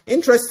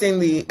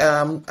 Interestingly,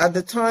 at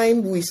the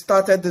time we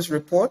started this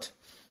report,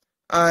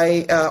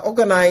 I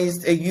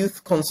organized a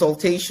youth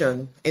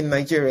consultation in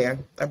Nigeria.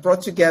 I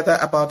brought together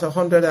about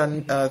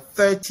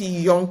 130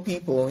 young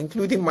people,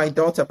 including my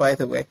daughter, by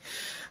the way,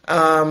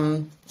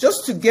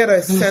 just to get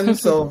a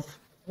sense of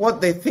what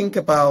they think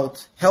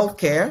about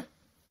healthcare,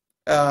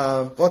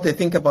 what they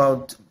think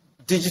about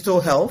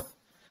digital health.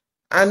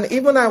 And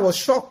even I was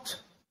shocked.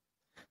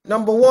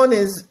 Number one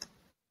is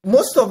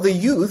most of the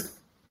youth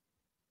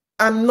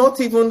are not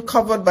even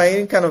covered by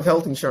any kind of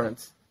health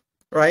insurance,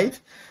 right?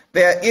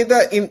 They're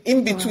either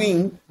in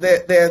between,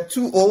 they're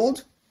too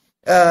old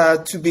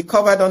to be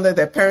covered under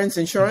their parents'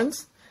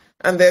 insurance,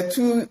 and they're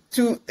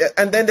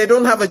and then they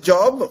don't have a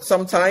job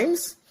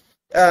sometimes,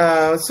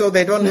 so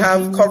they don't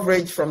have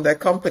coverage from their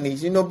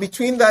companies.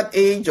 Between that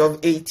age of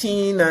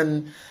 18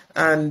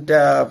 and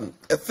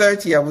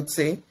 30, I would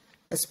say,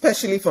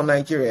 especially for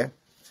Nigeria.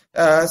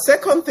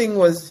 Second thing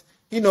was,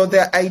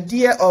 the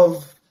idea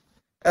of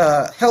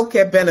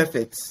healthcare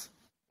benefits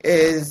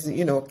is,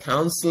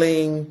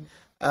 counseling,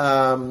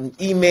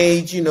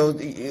 image,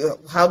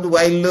 how do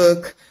I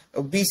look,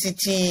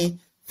 obesity,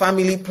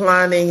 family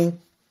planning,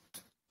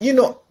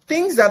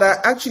 things that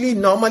are actually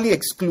normally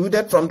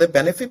excluded from the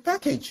benefit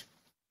package.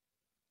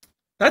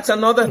 That's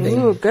another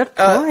thing. Ooh, good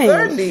point.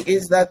 Thirdly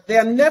is that they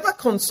are never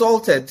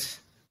consulted.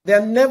 They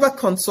are never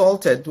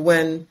consulted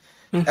when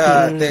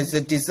there's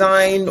a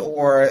design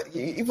or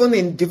even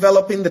in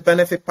developing the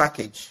benefit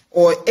package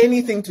or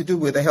anything to do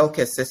with the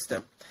healthcare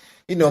system.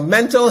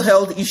 Mental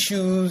health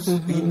issues,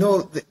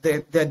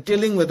 they're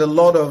dealing with a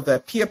lot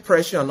of peer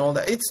pressure and all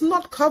that. It's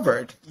not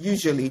covered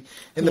usually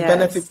in the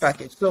benefit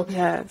package. So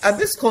at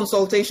this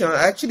consultation,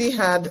 I actually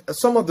had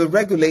some of the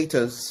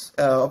regulators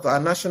of our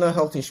national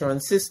health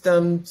insurance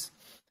systems,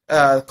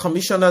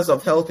 commissioners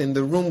of health in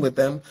the room with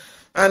them.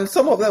 And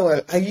some of them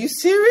were, are you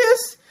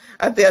serious?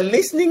 And they're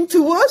listening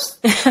to us?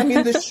 I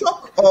mean, the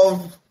shock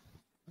of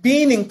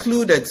being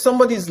included,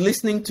 somebody's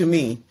listening to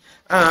me.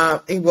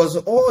 It was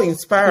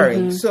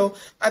awe-inspiring. So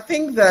I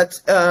think that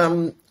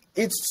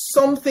it's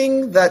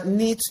something that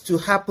needs to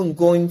happen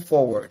going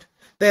forward.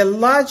 They're a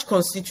large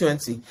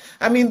constituency.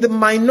 I mean, the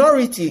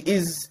minority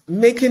is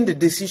making the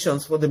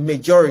decisions for the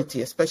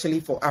majority, especially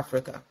for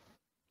Africa.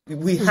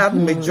 We have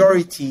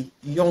majority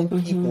young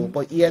people,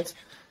 but yet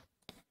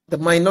the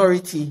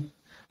minority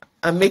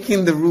are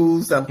making the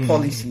rules and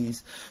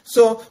policies.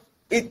 So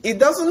it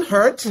doesn't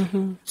hurt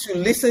to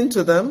listen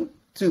to them,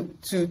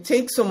 to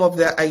take some of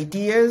their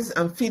ideas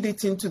and feed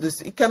it into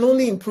this. It can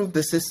only improve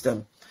the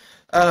system.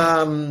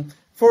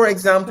 For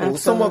example,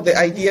 some of the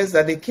ideas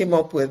that they came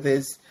up with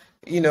is,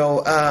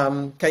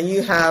 can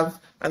you have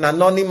an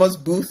anonymous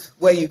booth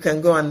where you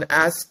can go and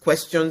ask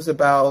questions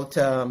about,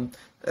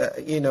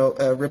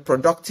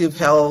 reproductive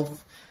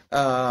health,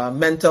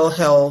 mental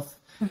health.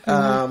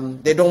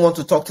 They don't want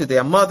to talk to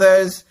their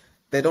mothers.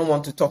 They don't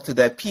want to talk to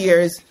their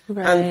peers.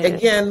 Right. And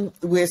again,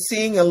 we're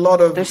seeing a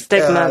lot of youth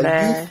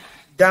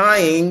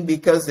dying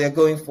because they're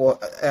going for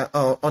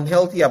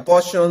unhealthy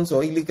abortions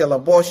or illegal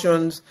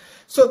abortions.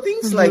 So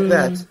things like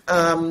that.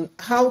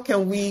 How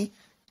can we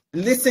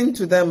listen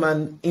to them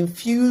and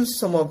infuse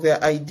some of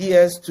their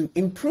ideas to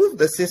improve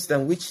the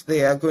system which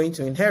they are going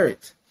to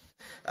inherit?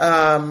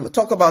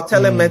 Talk about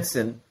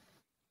telemedicine.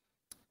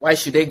 Why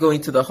should they go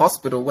into the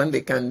hospital when they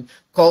can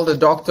call the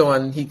doctor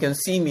and he can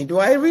see me? Do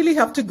I really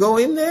have to go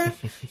in there?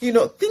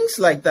 Things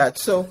like that.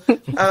 So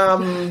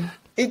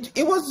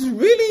it was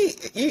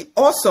really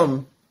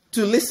awesome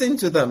to listen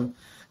to them.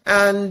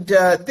 And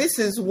this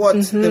is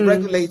what the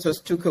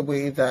regulators took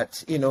away,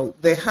 that,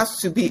 there has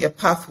to be a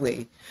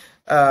pathway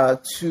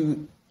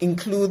to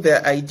include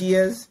their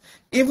ideas.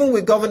 Even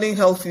with governing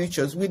health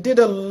futures, we did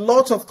a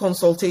lot of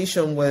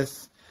consultation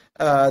with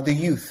the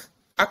youth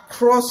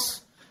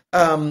across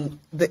all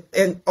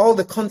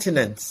the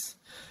continents,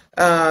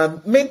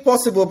 made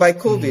possible by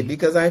COVID,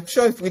 because I'm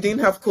sure if we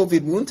didn't have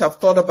COVID, we wouldn't have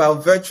thought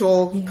about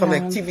virtual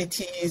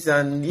connectivities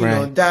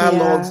and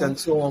dialogues and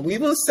so on. We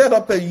even set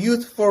up a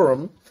youth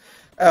forum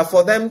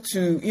for them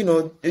to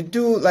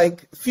do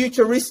like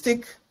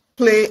futuristic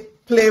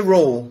play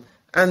role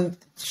and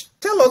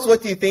tell us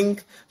what you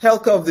think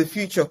healthcare of the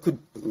future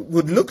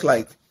would look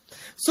like.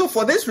 So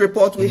for this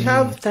report, we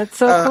have That's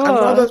so cool.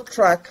 Another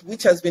track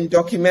which has been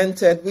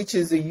documented, which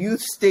is a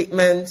youth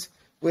statement.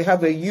 We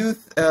have a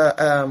youth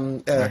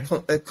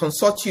a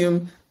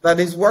consortium that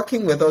is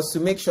working with us to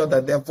make sure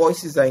that their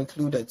voices are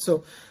included.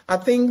 So I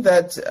think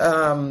that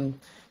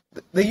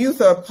the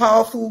youth are a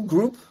powerful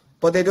group,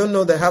 but they don't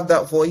know they have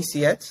that voice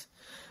yet.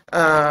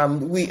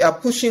 We are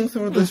pushing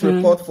through this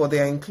report for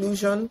their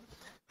inclusion.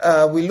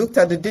 We looked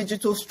at the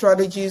digital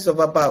strategies of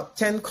about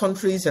 10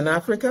 countries in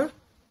Africa,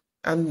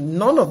 and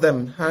none of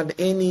them had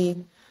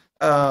any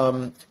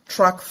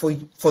track for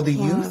the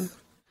youth.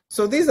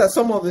 So these are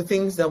some of the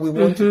things that we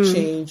want to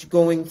change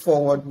going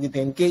forward with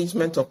the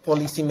engagement of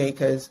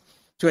policymakers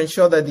to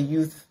ensure that the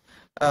youth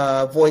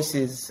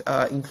voices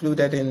are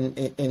included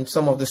in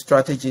some of the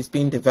strategies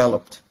being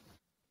developed.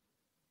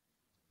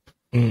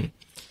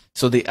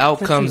 So the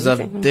outcomes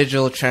of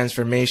digital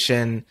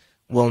transformation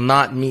will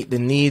not meet the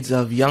needs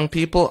of young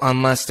people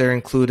unless they're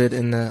included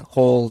in the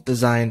whole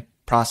design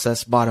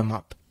process bottom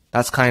up.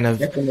 That's kind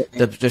of,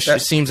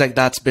 seems like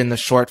that's been the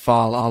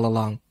shortfall all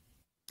along.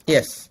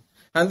 Yes.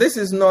 And this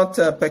is not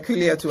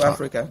peculiar to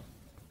Africa.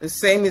 The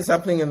same is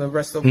happening in the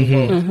rest of the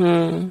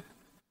world.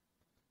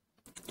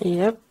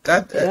 Yep.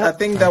 I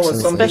think that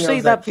was something Especially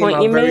else that came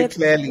out very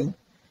clearly.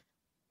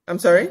 I'm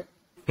sorry?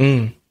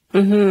 The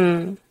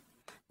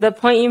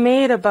point you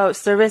made about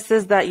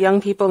services that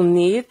young people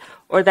need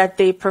or that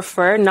they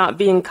prefer not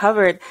being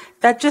covered,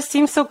 that just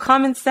seems so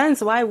common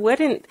sense. Why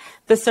wouldn't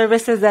the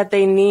services that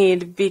they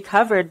need be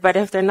covered? But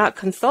if they're not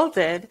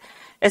consulted,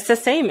 it's the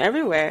same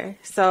everywhere.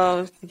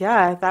 So,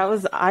 yeah, that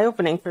was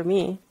eye-opening for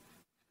me.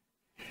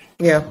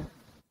 Yeah.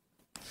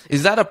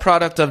 Is that a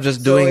product of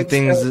just doing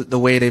things the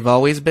way they've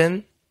always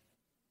been?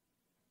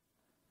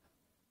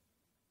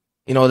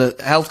 The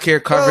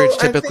healthcare coverage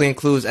typically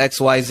includes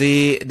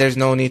XYZ. There's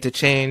no need to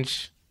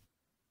change.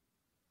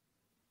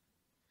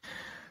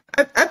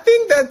 I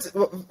think that,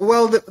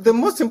 the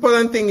most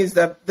important thing is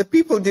that the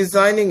people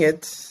designing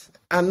it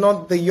are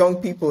not the young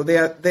people. They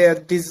are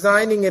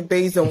designing it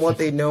based on what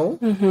they know.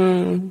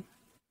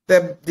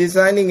 They're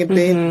designing it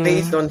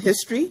based on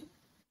history.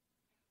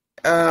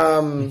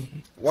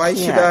 Why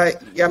should I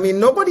mean,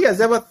 nobody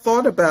has ever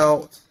thought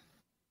about,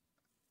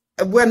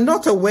 we're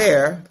not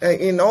aware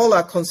in all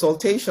our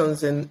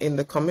consultations in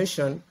the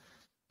commission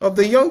of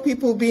the young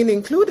people being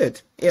included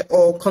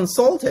or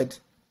consulted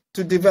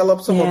to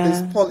develop some of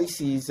these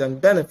policies and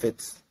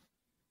benefits.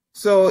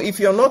 So if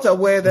you're not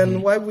aware,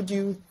 then why would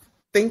you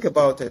think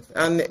about it?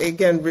 And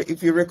again,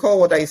 if you recall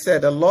what I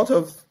said, a lot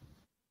of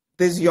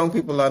these young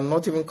people are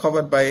not even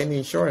covered by any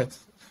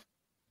insurance.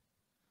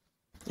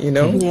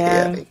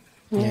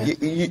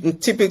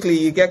 Typically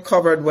you get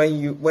covered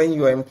when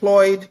you're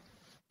employed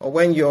or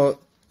when you're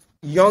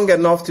young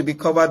enough to be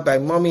covered by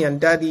mommy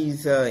and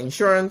daddy's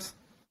insurance.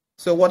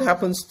 So what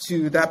happens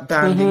to that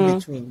band in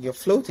between? You're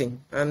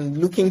floating and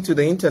looking to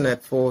the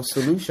internet for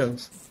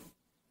solutions.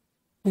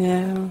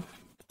 Yeah.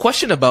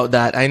 Question about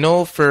that. I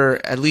know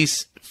at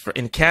least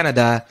in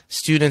Canada,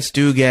 students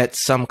do get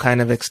some kind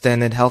of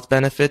extended health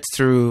benefits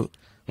through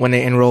when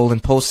they enroll in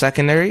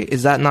post-secondary.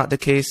 Is that not the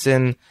case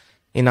in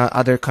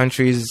other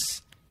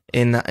countries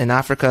in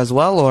Africa as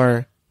well?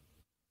 Or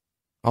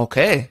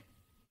okay,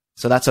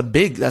 so that's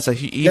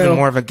even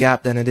more of a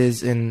gap than it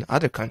is in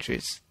other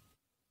countries.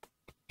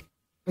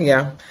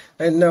 Yeah,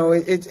 no,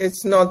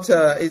 it's not.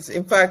 It's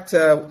in fact,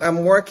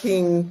 I'm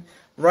working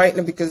right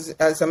now because,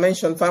 as I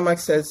mentioned,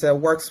 PharmAccess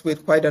works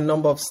with quite a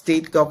number of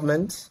state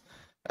governments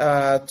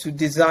to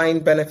design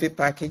benefit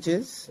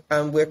packages,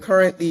 and we're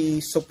currently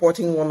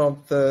supporting one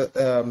of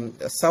the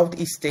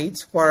Southeast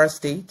states, Kwara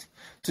State,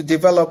 to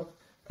develop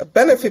a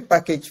benefit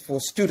package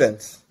for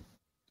students.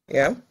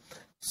 Yeah.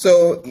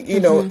 So,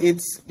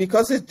 it's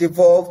because it's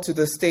devolved to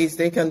the states,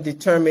 they can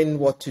determine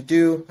what to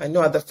do. I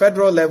know at the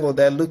federal level,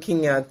 they're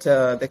looking at,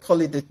 they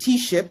call it the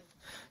T-SHIP,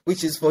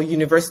 which is for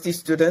university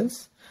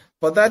students,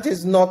 but that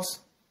is not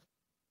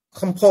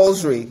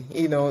compulsory.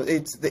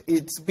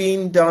 It's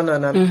being done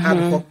on an ad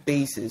hoc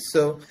basis.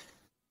 So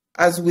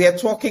as we are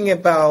talking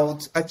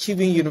about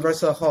achieving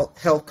universal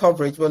health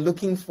coverage, we're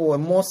looking for a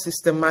more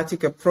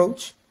systematic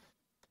approach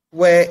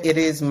where it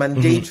is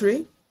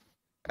mandatory.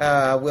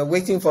 We're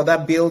waiting for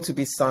that bill to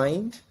be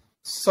signed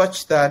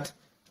such that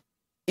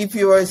if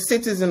you are a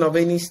citizen of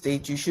any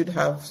state, you should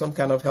have some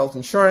kind of health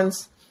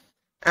insurance.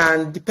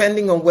 And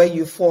depending on where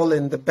you fall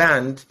in the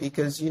band,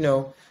 because,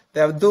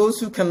 There are those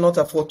who cannot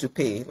afford to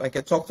pay. Like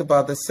I talked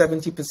about the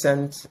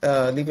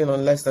 70% living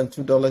on less than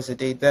 $2 a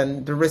day.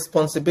 Then the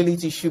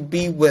responsibility should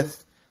be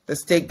with the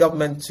state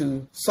government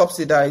to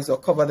subsidize or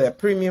cover their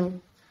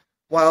premium,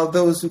 while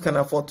those who can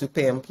afford to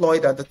pay,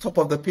 employed at the top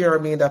of the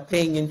pyramid, are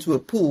paying into a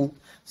pool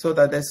so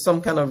that there's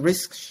some kind of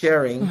risk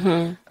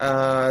sharing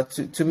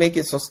to make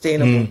it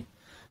sustainable.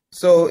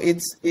 So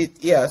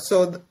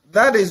so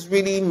that is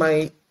really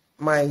my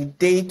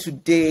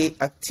day-to-day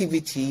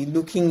activity,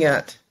 looking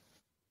at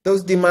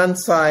those demand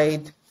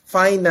side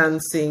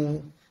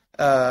financing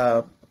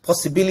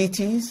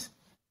possibilities,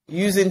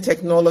 using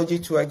technology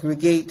to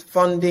aggregate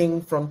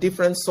funding from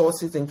different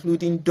sources,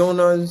 including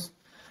donors,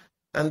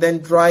 and then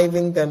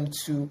driving them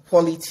to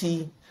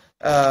quality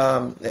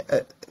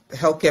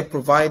healthcare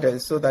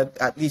providers so that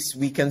at least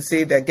we can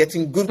say they're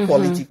getting good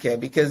quality care.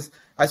 Because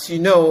as you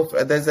know,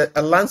 there's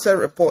a Lancet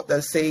report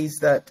that says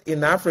that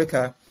in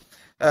Africa,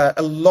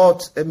 a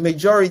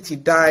majority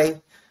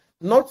die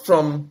not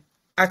from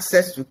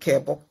access to care,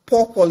 but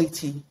poor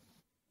quality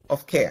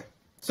of care.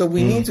 So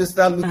we need to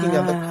start looking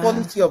at the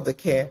quality of the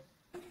care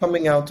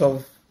coming out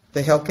of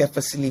the healthcare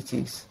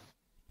facilities.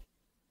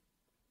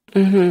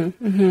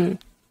 That's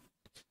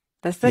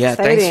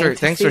exciting.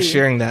 Thanks for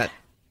sharing that.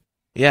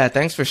 Yeah,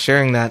 thanks for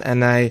sharing that.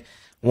 And I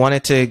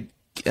wanted to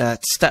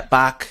step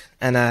back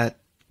and a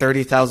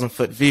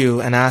 30,000-foot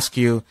view and ask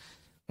you,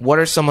 what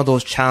are some of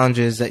those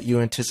challenges that you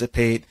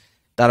anticipate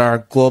that our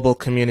global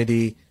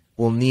community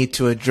will need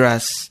to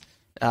address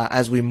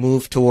as we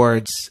move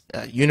towards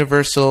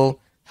universal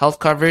health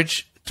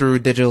coverage through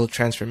digital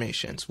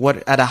transformations?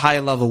 What, at a high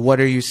level, what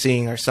are you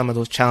seeing are some of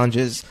those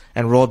challenges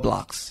and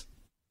roadblocks?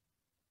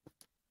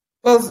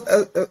 Well,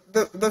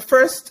 the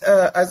first,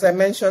 as I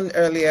mentioned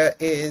earlier,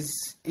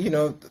 is,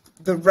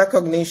 the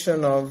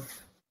recognition of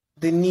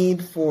the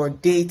need for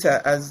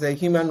data as a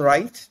human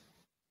right.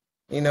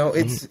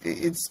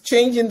 It's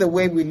changing the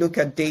way we look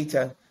at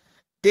data.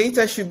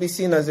 Data should be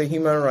seen as a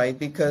human right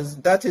because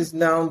that is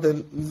now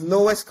the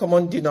lowest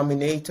common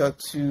denominator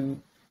to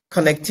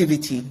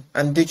connectivity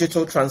and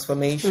digital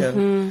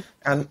transformation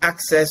and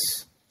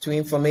access to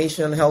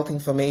information, health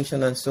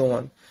information, and so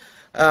on.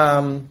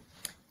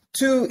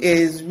 Two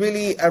is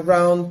really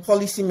around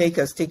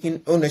policymakers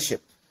taking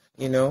ownership.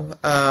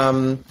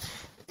 The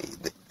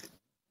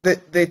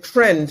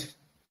trend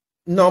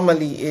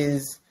normally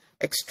is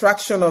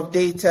extraction of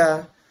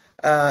data,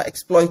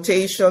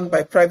 exploitation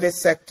by private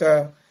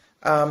sector.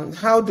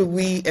 How do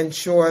we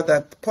ensure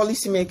that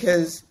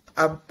policymakers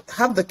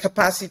have the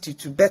capacity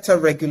to better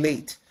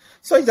regulate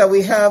so that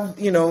we have,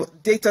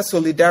 data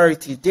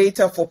solidarity,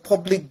 data for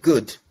public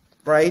good,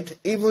 right?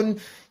 Even,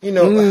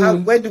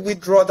 where do we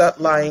draw that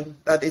line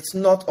that it's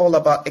not all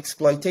about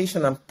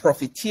exploitation and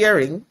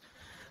profiteering,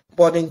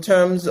 but in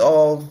terms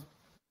of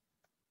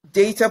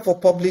data for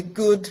public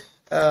good,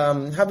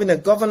 having a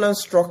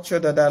governance structure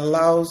that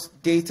allows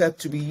data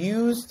to be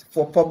used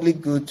for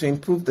public good to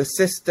improve the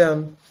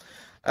system.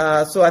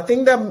 So I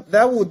think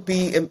that would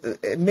be a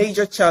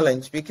major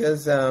challenge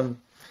because the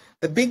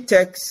big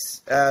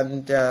techs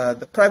and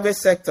the private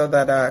sector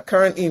that are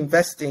currently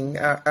investing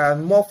are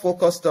more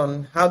focused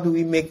on how do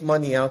we make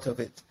money out of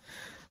it.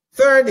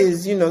 Third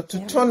is, to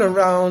turn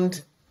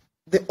around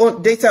the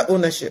data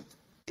ownership.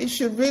 It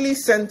should really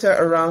center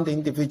around the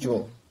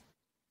individual.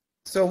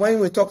 So when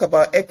we talk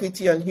about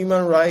equity and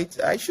human rights,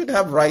 I should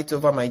have rights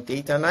over my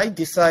data and I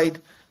decide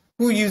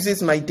who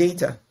uses my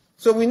data.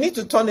 So we need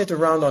to turn it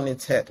around on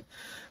its head.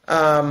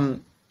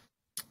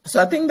 So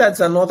I think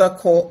that's another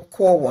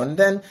core one.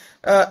 Then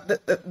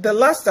the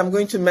last I'm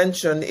going to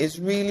mention is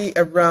really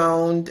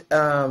around, these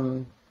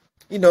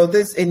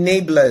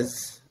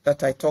enablers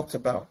that I talked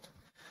about.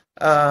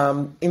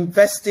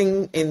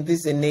 Investing in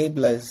these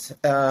enablers.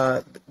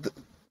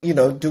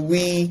 Do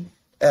we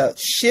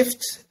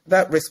shift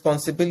that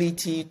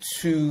responsibility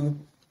to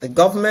the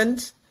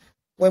government?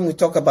 When we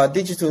talk about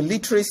digital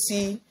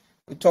literacy,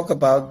 we talk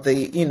about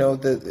in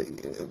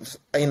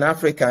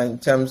Africa in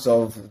terms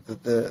of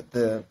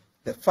the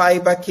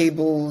fiber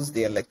cables,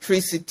 the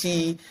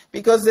electricity,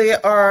 because they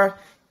are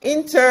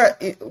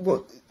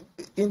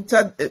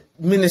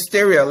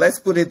inter-ministerial, let's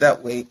put it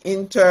that way,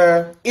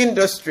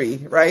 inter-industry,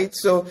 right?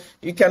 So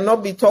you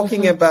cannot be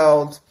talking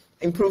about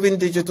improving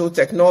digital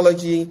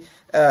technology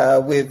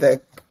with the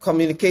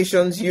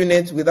communications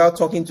unit without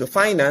talking to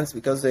finance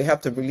because they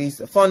have to release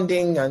the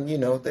funding and,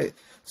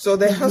 so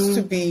there has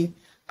to be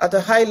at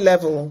a high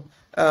level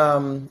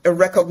a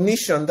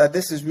recognition that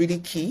this is really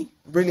key,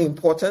 really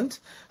important,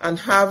 and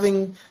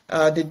having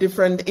the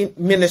different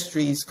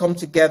ministries come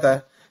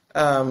together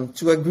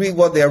to agree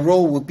what their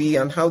role will be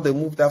and how they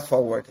move that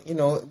forward.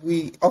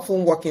 We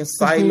often work in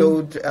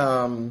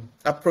siloed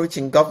approach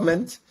in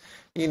government.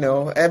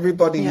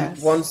 Everybody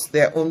wants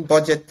their own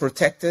budget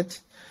protected,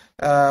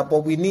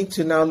 but we need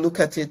to now look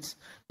at it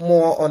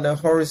more on a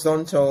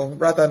horizontal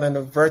rather than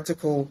a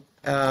vertical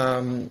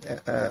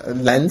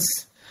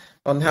lens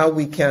on how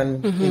we can,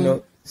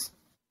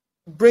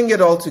 bring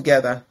it all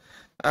together.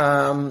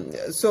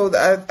 So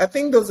I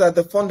think those are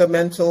the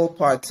fundamental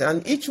parts,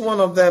 and each one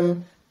of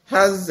them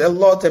has a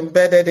lot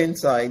embedded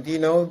inside.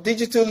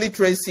 Digital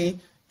literacy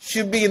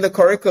should be in the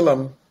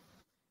curriculum.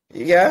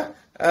 Yeah.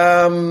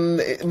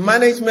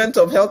 Management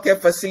of healthcare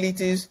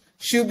facilities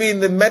should be in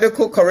the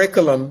medical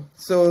curriculum.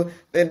 So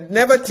they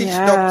never teach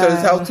doctors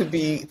how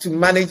to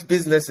manage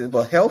businesses.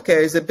 But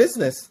healthcare is a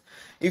business.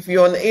 If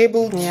you're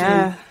unable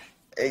to,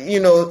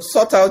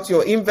 sort out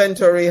your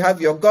inventory,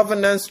 have your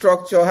governance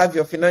structure, have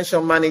your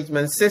financial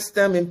management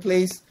system in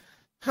place,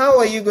 how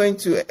are you going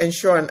to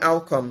ensure an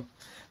outcome?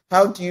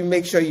 How do you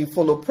make sure you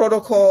follow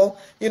protocol?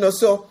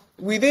 So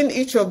within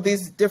each of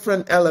these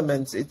different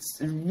elements, it's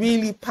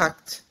really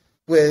packed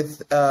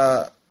with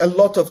a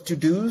lot of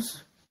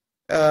to-dos.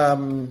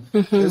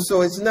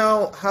 So it's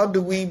now, how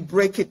do we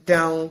break it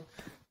down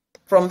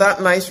from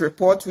that nice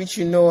report, which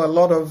a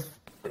lot of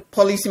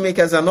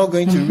policymakers are not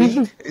going to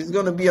read. It's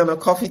going to be on a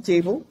coffee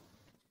table.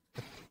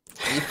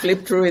 You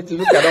flip through it,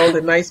 look at all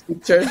the nice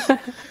pictures.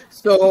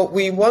 So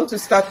we want to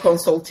start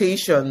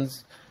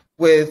consultations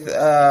with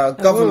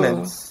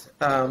governments.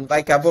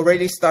 Like I've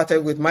already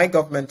started with my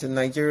government in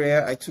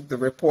Nigeria. I took the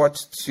report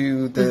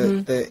to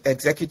the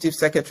executive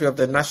secretary of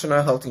the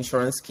National Health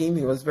Insurance Scheme.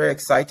 He was very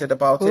excited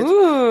about it.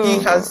 Ooh. He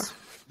has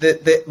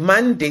the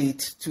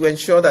mandate to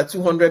ensure that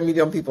 200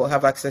 million people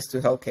have access to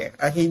healthcare.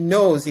 And he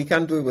knows he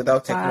can't do it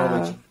without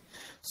technology. Wow.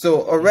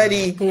 So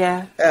already,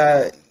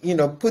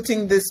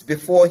 putting this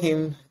before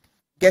him,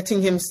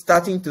 getting him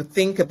starting to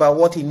think about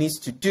what he needs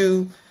to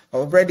do.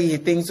 Already he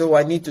thinks,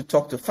 I need to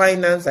talk to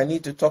finance, I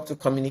need to talk to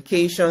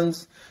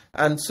communications,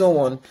 and so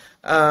on.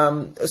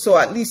 So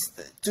at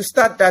least to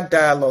start that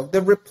dialogue,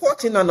 the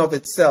report in and of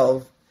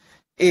itself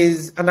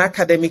is an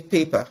academic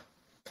paper.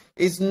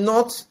 It's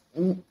not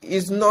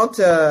what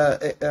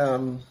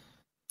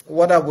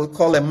I would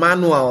call a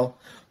manual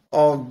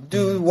of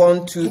do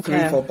 1, 2,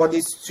 3, 4, but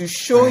it's to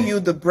show you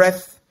the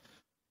breadth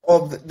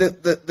of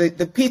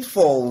the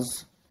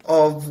pitfalls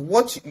of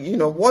what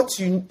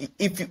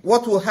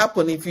will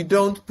happen if you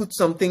don't put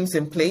some things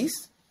in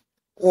place,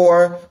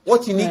 or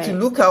what you need to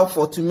look out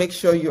for to make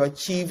sure you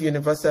achieve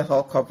universal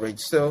health coverage.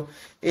 So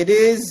it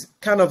is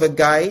kind of a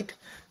guide.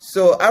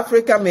 So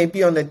Africa may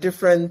be on a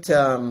different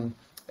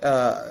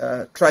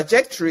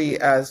trajectory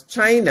as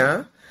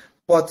China,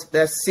 but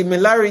there's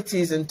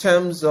similarities in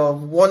terms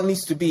of what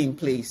needs to be in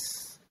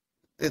place.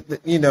 The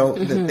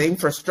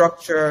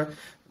infrastructure,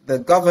 the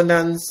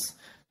governance,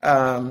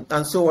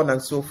 and so on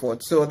and so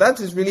forth. So that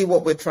is really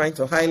what we're trying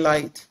to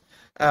highlight,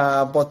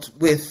 but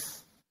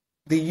with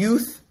the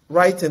youth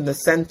right in the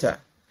center,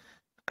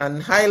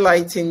 and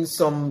highlighting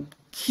some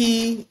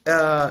key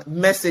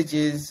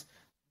messages,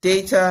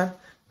 data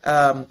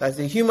as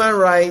a human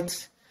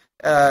right,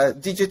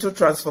 digital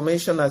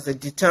transformation as a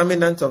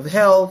determinant of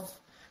health,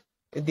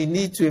 the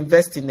need to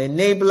invest in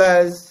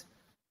enablers,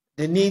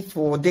 the need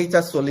for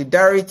data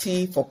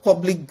solidarity, for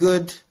public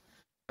good,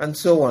 and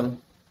so on.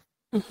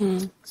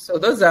 So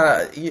those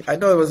are, I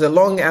know it was a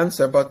long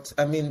answer, but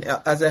I mean,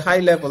 as a high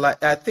level,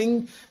 I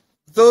think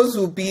those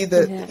will be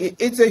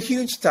it's a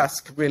huge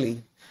task,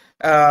 really.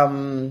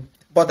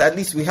 But at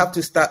least we have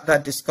to start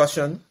that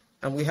discussion,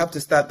 and we have to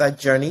start that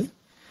journey.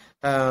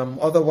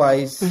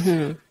 Otherwise,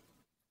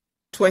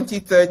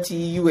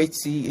 2030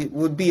 UHC, it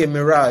would be a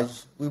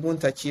mirage. We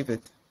won't achieve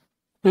it.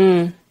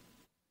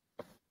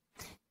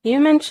 You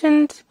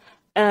mentioned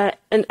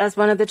and as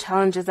one of the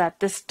challenges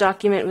that this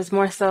document was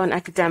more so an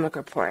academic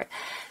report.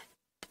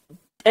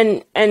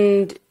 And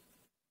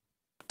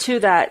to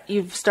that,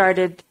 you've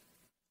started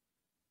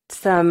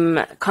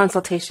some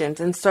consultations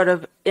and sort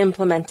of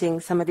implementing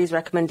some of these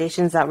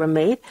recommendations that were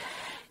made.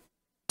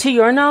 To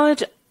your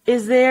knowledge,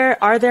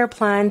 are there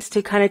plans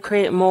to kind of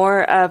create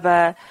more of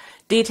a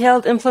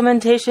detailed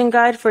implementation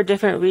guide for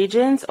different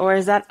regions, or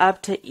is that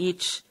up to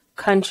each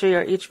country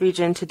or each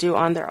region to do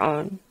on their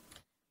own?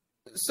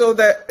 So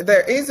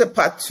there is a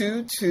part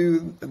 2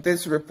 to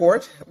this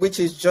report, which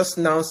is just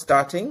now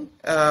starting.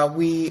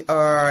 We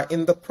are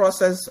in the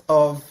process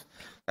of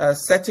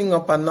setting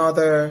up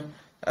another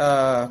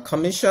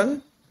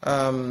commission,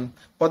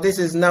 but this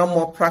is now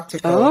more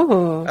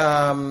practical.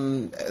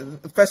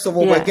 First of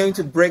all, we're going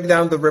to break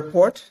down the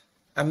report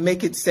and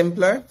make it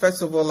simpler.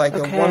 First of all, like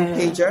a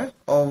one-pager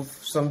of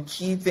some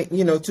key things,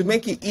 to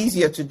make it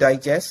easier to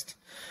digest.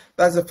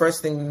 That's the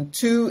first thing.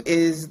 2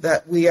 is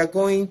that we are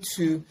going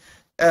to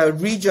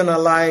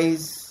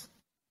regionalize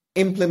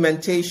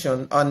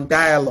implementation on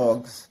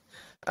dialogues.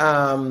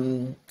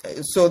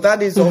 So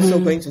that is also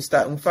going to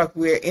start. In fact,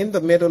 we're in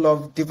the middle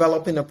of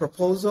developing a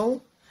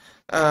proposal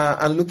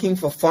and looking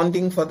for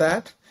funding for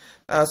that.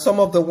 Some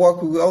of the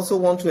work we also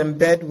want to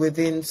embed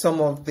within some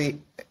of the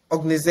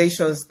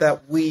organizations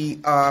that we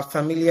are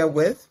familiar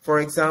with. For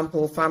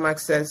example,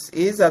 PharmAccess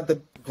is at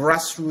the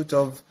grassroots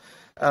of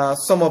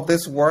some of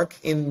this work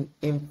in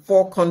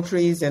 4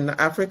 countries in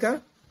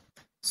Africa.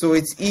 So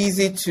it's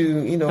easy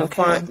to,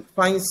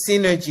 find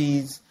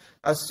synergies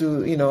as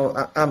to,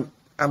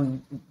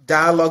 I'm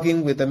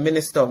dialoguing with the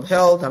Minister of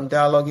Health, I'm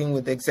dialoguing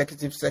with the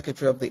Executive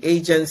Secretary of the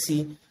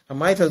agency. I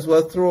might as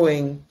well throw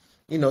in,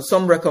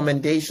 some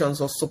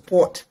recommendations or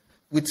support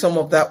with some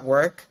of that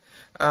work.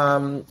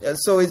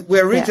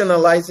 We're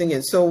regionalizing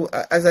it. So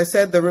as I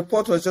said, the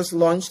report was just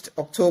launched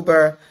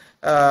October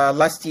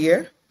last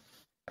year.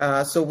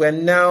 So we're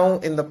now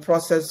in the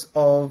process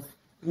of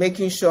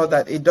making sure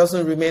that it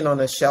doesn't remain on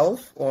a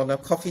shelf or on a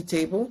coffee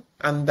table,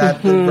 and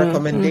that the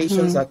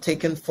recommendations are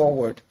taken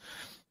forward.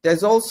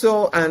 There's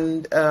also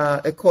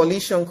a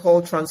coalition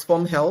called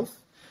Transform Health.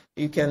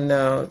 You can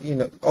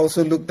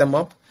also look them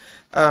up.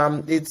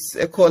 It's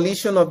a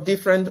coalition of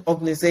different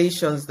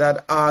organizations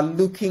that are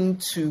looking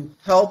to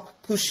help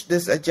push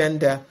this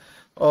agenda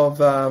of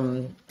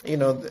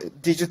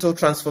digital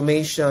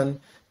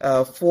transformation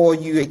for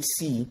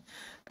UHC.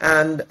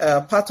 And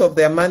part of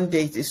their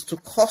mandate is to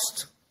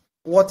cost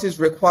what is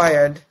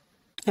required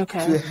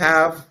to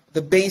have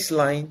the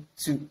baseline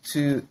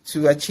to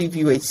achieve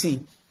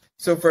UHC.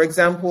 So, for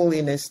example,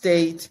 in a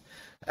state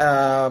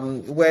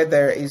where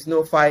there is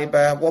no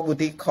fiber, what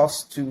would it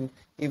cost to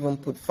even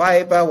put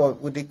fiber?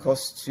 What would it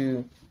cost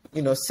to,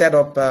 set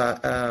up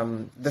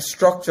the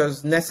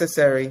structures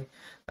necessary,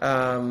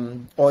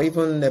 or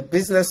even a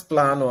business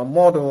plan or a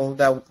model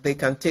that they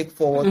can take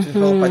forward to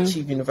help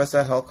achieve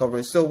universal health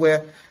coverage? So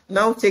we're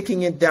now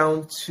taking it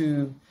down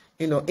to,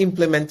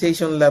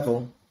 implementation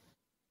level,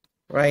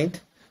 right?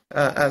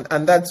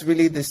 And that's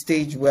really the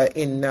stage we're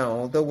in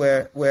now, though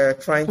we're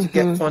trying to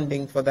get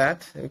funding for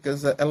that,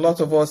 because a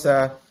lot of us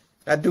are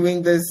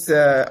doing this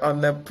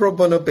on a pro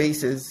bono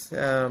basis.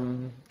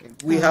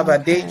 We have our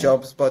day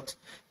jobs, but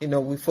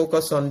we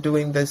focus on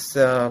doing this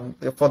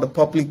for the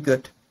public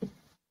good.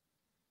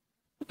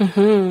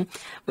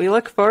 We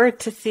look forward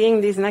to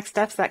seeing these next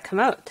steps that come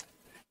out.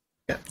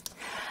 Yeah.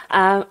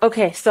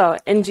 So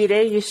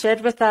Njide, you shared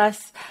with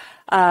us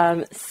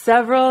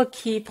several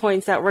key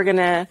points that we're going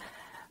to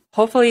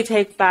hopefully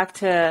take back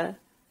to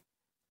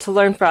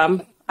learn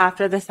from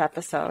after this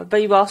episode.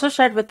 But you also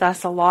shared with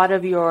us a lot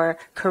of your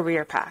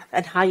career path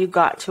and how you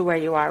got to where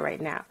you are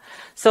right now.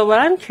 So what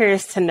I'm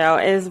curious to know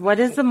is, what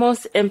is the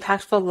most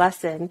impactful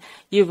lesson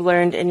you've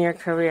learned in your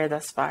career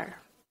thus far?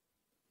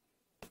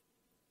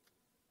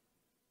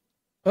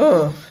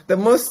 Oh, the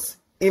most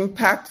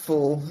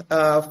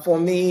impactful for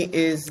me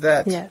is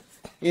that,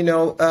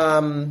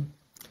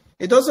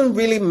 it doesn't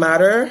really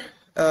matter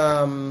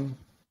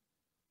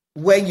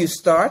where you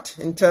start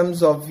in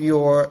terms of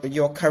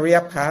your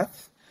career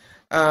path.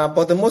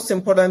 But the most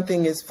important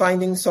thing is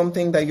finding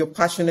something that you're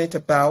passionate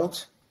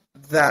about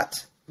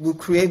that will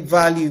create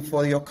value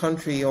for your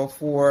country, or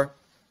for,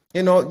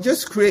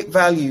 just create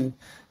value.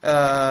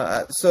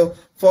 So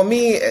for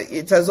me,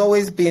 it has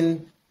always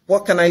been,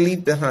 what can I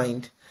leave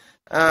behind?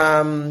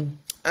 And,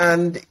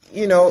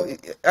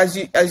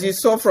 as you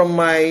saw from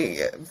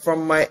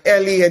my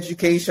early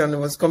education, it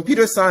was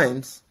computer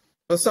science.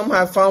 But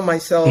somehow I found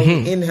myself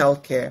in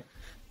healthcare.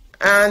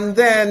 And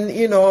then,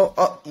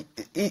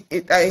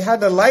 I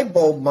had a light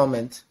bulb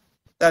moment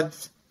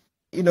that,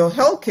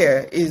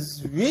 healthcare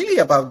is really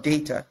about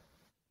data.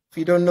 If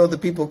you don't know the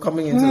people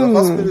coming into the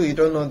hospital, you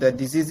don't know their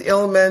disease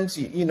ailments,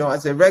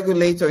 as a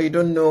regulator, you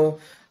don't know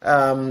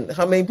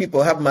how many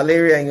people have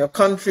malaria in your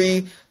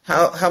country,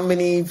 how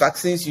many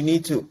vaccines you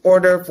need to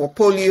order for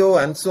polio,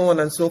 and so on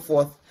and so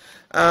forth.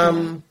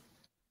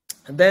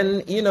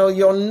 Then,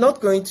 you're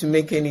not going to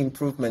make any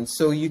improvements.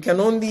 So you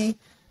can only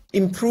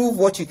improve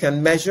what you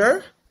can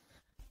measure.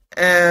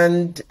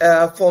 And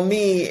for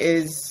me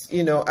is,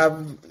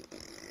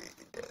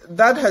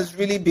 that has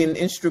really been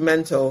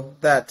instrumental,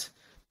 that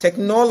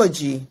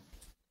technology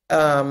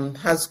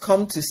has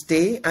come to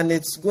stay, and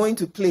it's going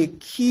to play a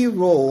key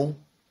role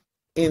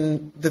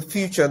in the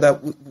future that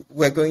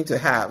we're going to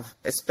have,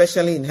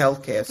 especially in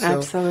healthcare. So,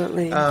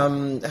 absolutely.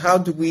 How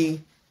do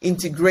we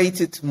integrate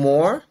it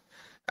more?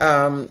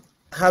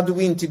 How do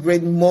we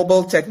integrate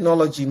mobile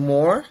technology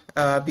more?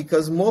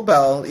 Because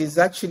mobile is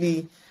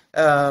actually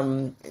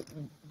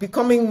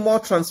becoming more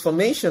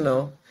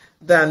transformational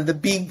than the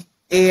big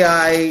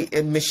AI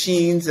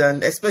machines,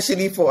 and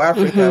especially for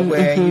Africa,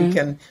 where you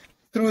can,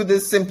 through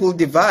this simple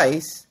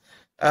device,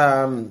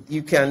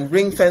 you can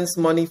ring fence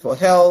money for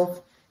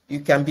health. You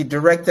can be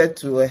directed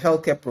to a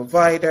healthcare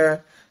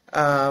provider.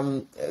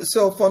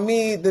 So for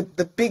me,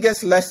 the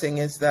biggest lesson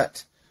is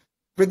that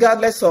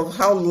regardless of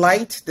how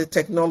light the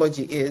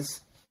technology is,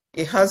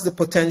 it has the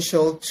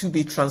potential to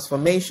be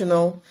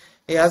transformational.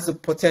 It has the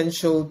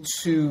potential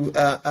to,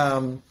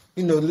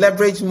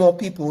 leverage more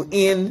people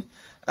in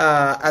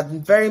at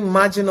very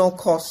marginal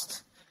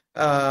cost.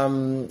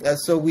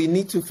 So we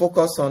need to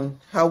focus on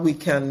how we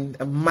can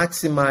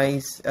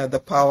maximize the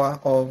power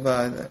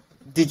of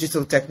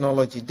digital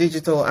technology,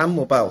 digital and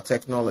mobile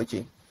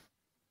technology.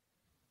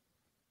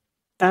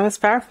 That was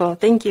powerful.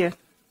 Thank you.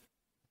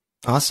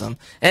 Awesome.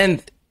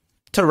 And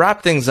to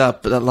wrap things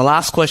up, the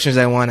last question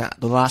I want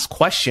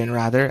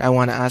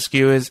to ask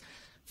you is,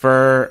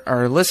 for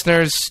our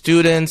listeners,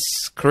 students,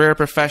 career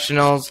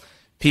professionals,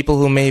 people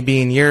who may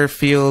be in your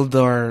field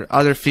or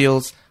other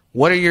fields,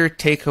 what are your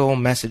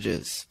take-home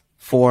messages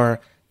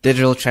for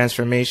digital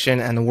transformation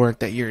and the work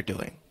that you're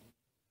doing?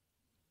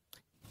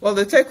 Well,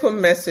 the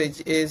take-home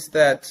message is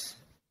that,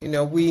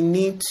 we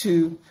need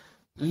to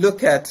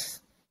look at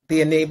the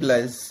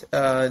enablers.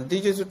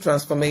 Digital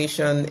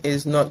transformation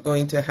is not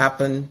going to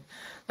happen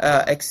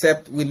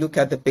except we look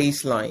at the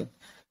baseline.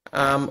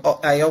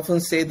 I often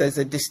say there's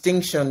a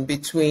distinction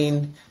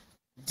between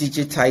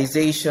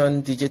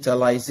digitization,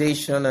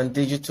 digitalization, and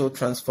digital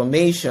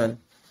transformation.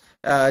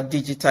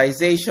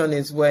 Digitization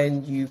is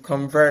when you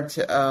convert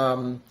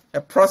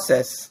a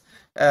process,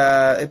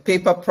 a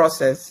paper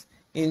process,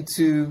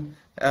 into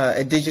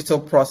a digital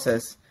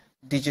process.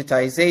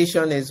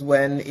 Digitization is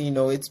when,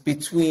 it's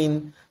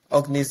between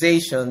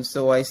organizations.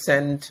 So I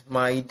send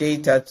my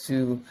data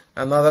to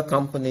another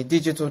company.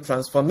 Digital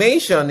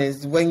transformation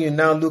is when you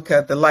now look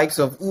at the likes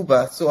of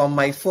Uber. So on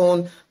my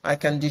phone, I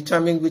can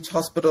determine which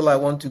hospital I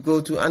want to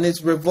go to, and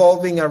it's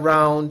revolving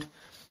around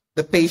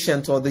the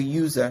patient or the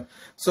user.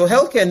 So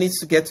healthcare needs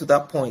to get to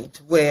that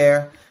point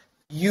where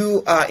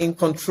you are in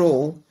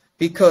control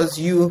because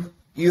you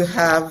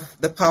have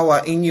the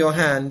power in your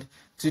hand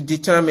to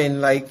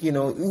determine, like,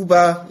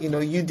 Uber,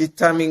 you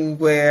determine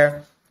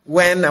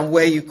when and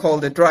where you call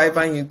the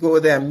driver, and you go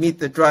there and meet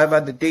the driver.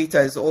 The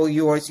data is all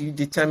yours. You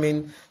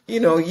determine,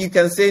 you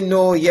can say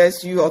no,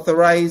 yes, you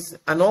authorize,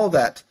 and all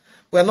that.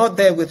 We're not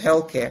there with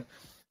healthcare.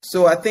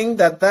 So I think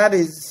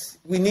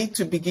we need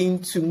to begin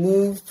to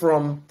move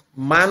from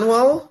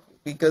manual,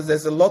 because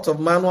there's a lot of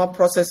manual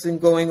processing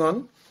going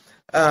on,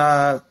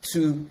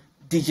 to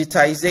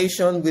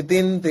digitization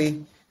within the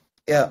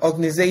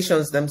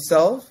organizations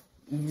themselves.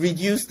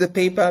 Reduce the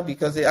paper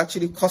because it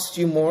actually costs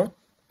you more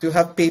to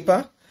have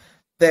paper.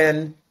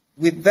 Then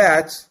with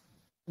that,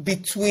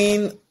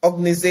 between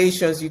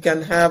organizations, you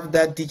can have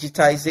that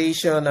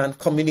digitization and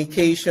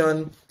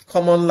communication,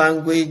 common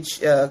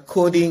language,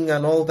 coding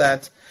and all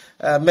that,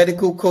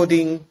 medical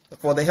coding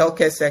for the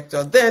healthcare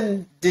sector,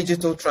 then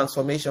digital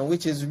transformation,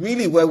 which is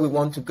really where we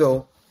want to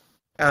go.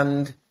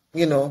 And,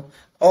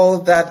 all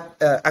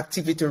that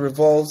activity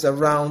revolves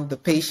around the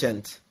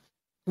patient,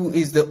 who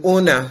is the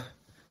owner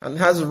and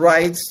has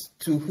rights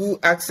to who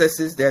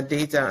accesses their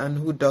data and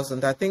who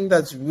doesn't. I think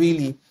that's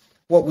really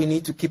what we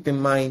need to keep in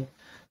mind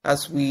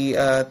as we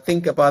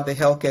think about the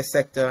healthcare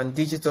sector and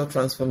digital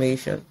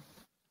transformation.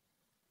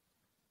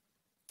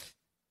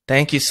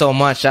 Thank you so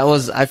much.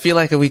 I feel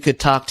like we could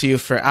talk to you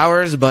for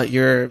hours, but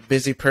you're a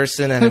busy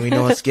person and we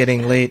know it's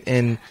getting late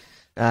in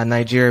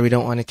Nigeria. We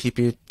don't want to keep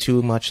you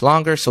too much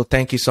longer. So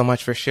thank you so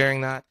much for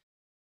sharing that.